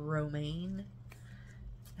called Romaine.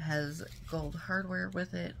 has gold hardware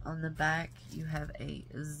with it. On the back, you have a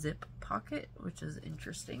zip pocket, which is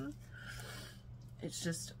interesting. It's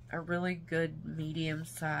just a really good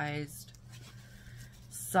medium-sized,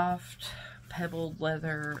 soft, pebbled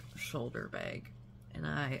leather shoulder bag. And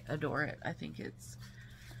I adore it. I think it's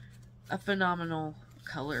a phenomenal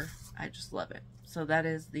color. I just love it. So that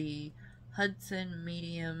is the Hudson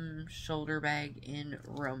medium shoulder bag in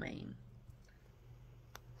romaine.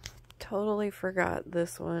 Totally forgot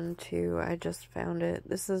this one too. I just found it.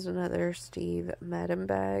 This is another Steve Madden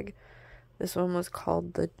bag. This one was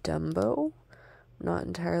called the Dumbo. Not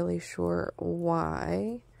entirely sure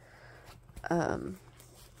why.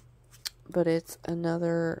 But it's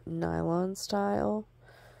another nylon style.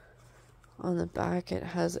 On the back it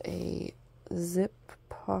has a zip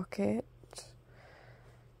pocket.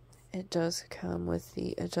 It does come with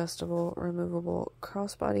the adjustable, removable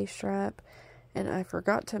crossbody strap. And I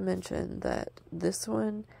forgot to mention that this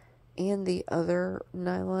one and the other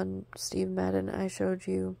nylon Steve Madden I showed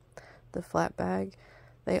you, the flat bag,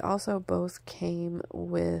 they also both came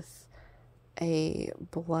with a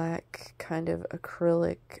black kind of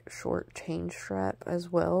acrylic short chain strap as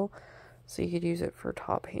well. So you could use it for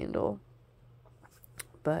top handle.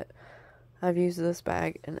 But I've used this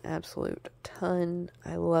bag an absolute ton.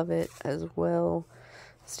 I love it as well.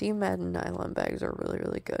 Steve Madden nylon bags are really,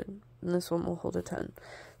 really good. And this one will hold a ton.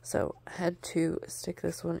 So I had to stick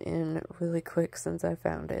this one in really quick since I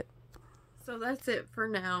found it. So that's it for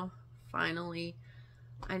now. Finally.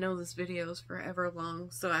 I know this video is forever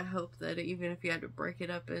long, so I hope that even if you had to break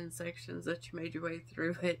it up in sections that you made your way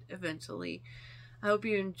through it eventually. I hope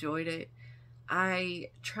you enjoyed it. I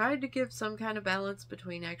tried to give some kind of balance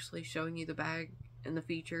between actually showing you the bag and the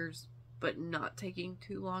features, but not taking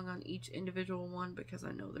too long on each individual one because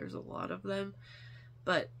I know there's a lot of them.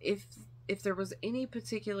 But if there was any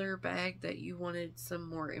particular bag that you wanted some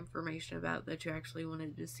more information about, that you actually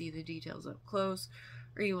wanted to see the details up close,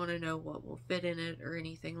 or you want to know what will fit in it or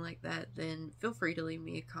anything like that, then feel free to leave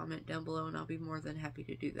me a comment down below and I'll be more than happy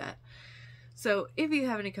to do that. So if you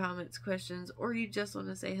have any comments, questions, or you just want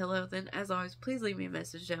to say hello, then as always, please leave me a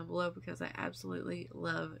message down below because I absolutely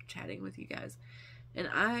love chatting with you guys. And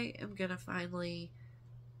I am going to finally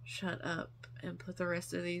shut up and put the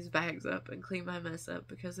rest of these bags up and clean my mess up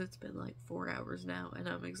because it's been like 4 hours now and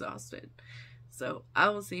I'm exhausted. So I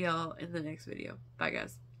will see y'all in the next video. Bye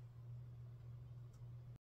guys.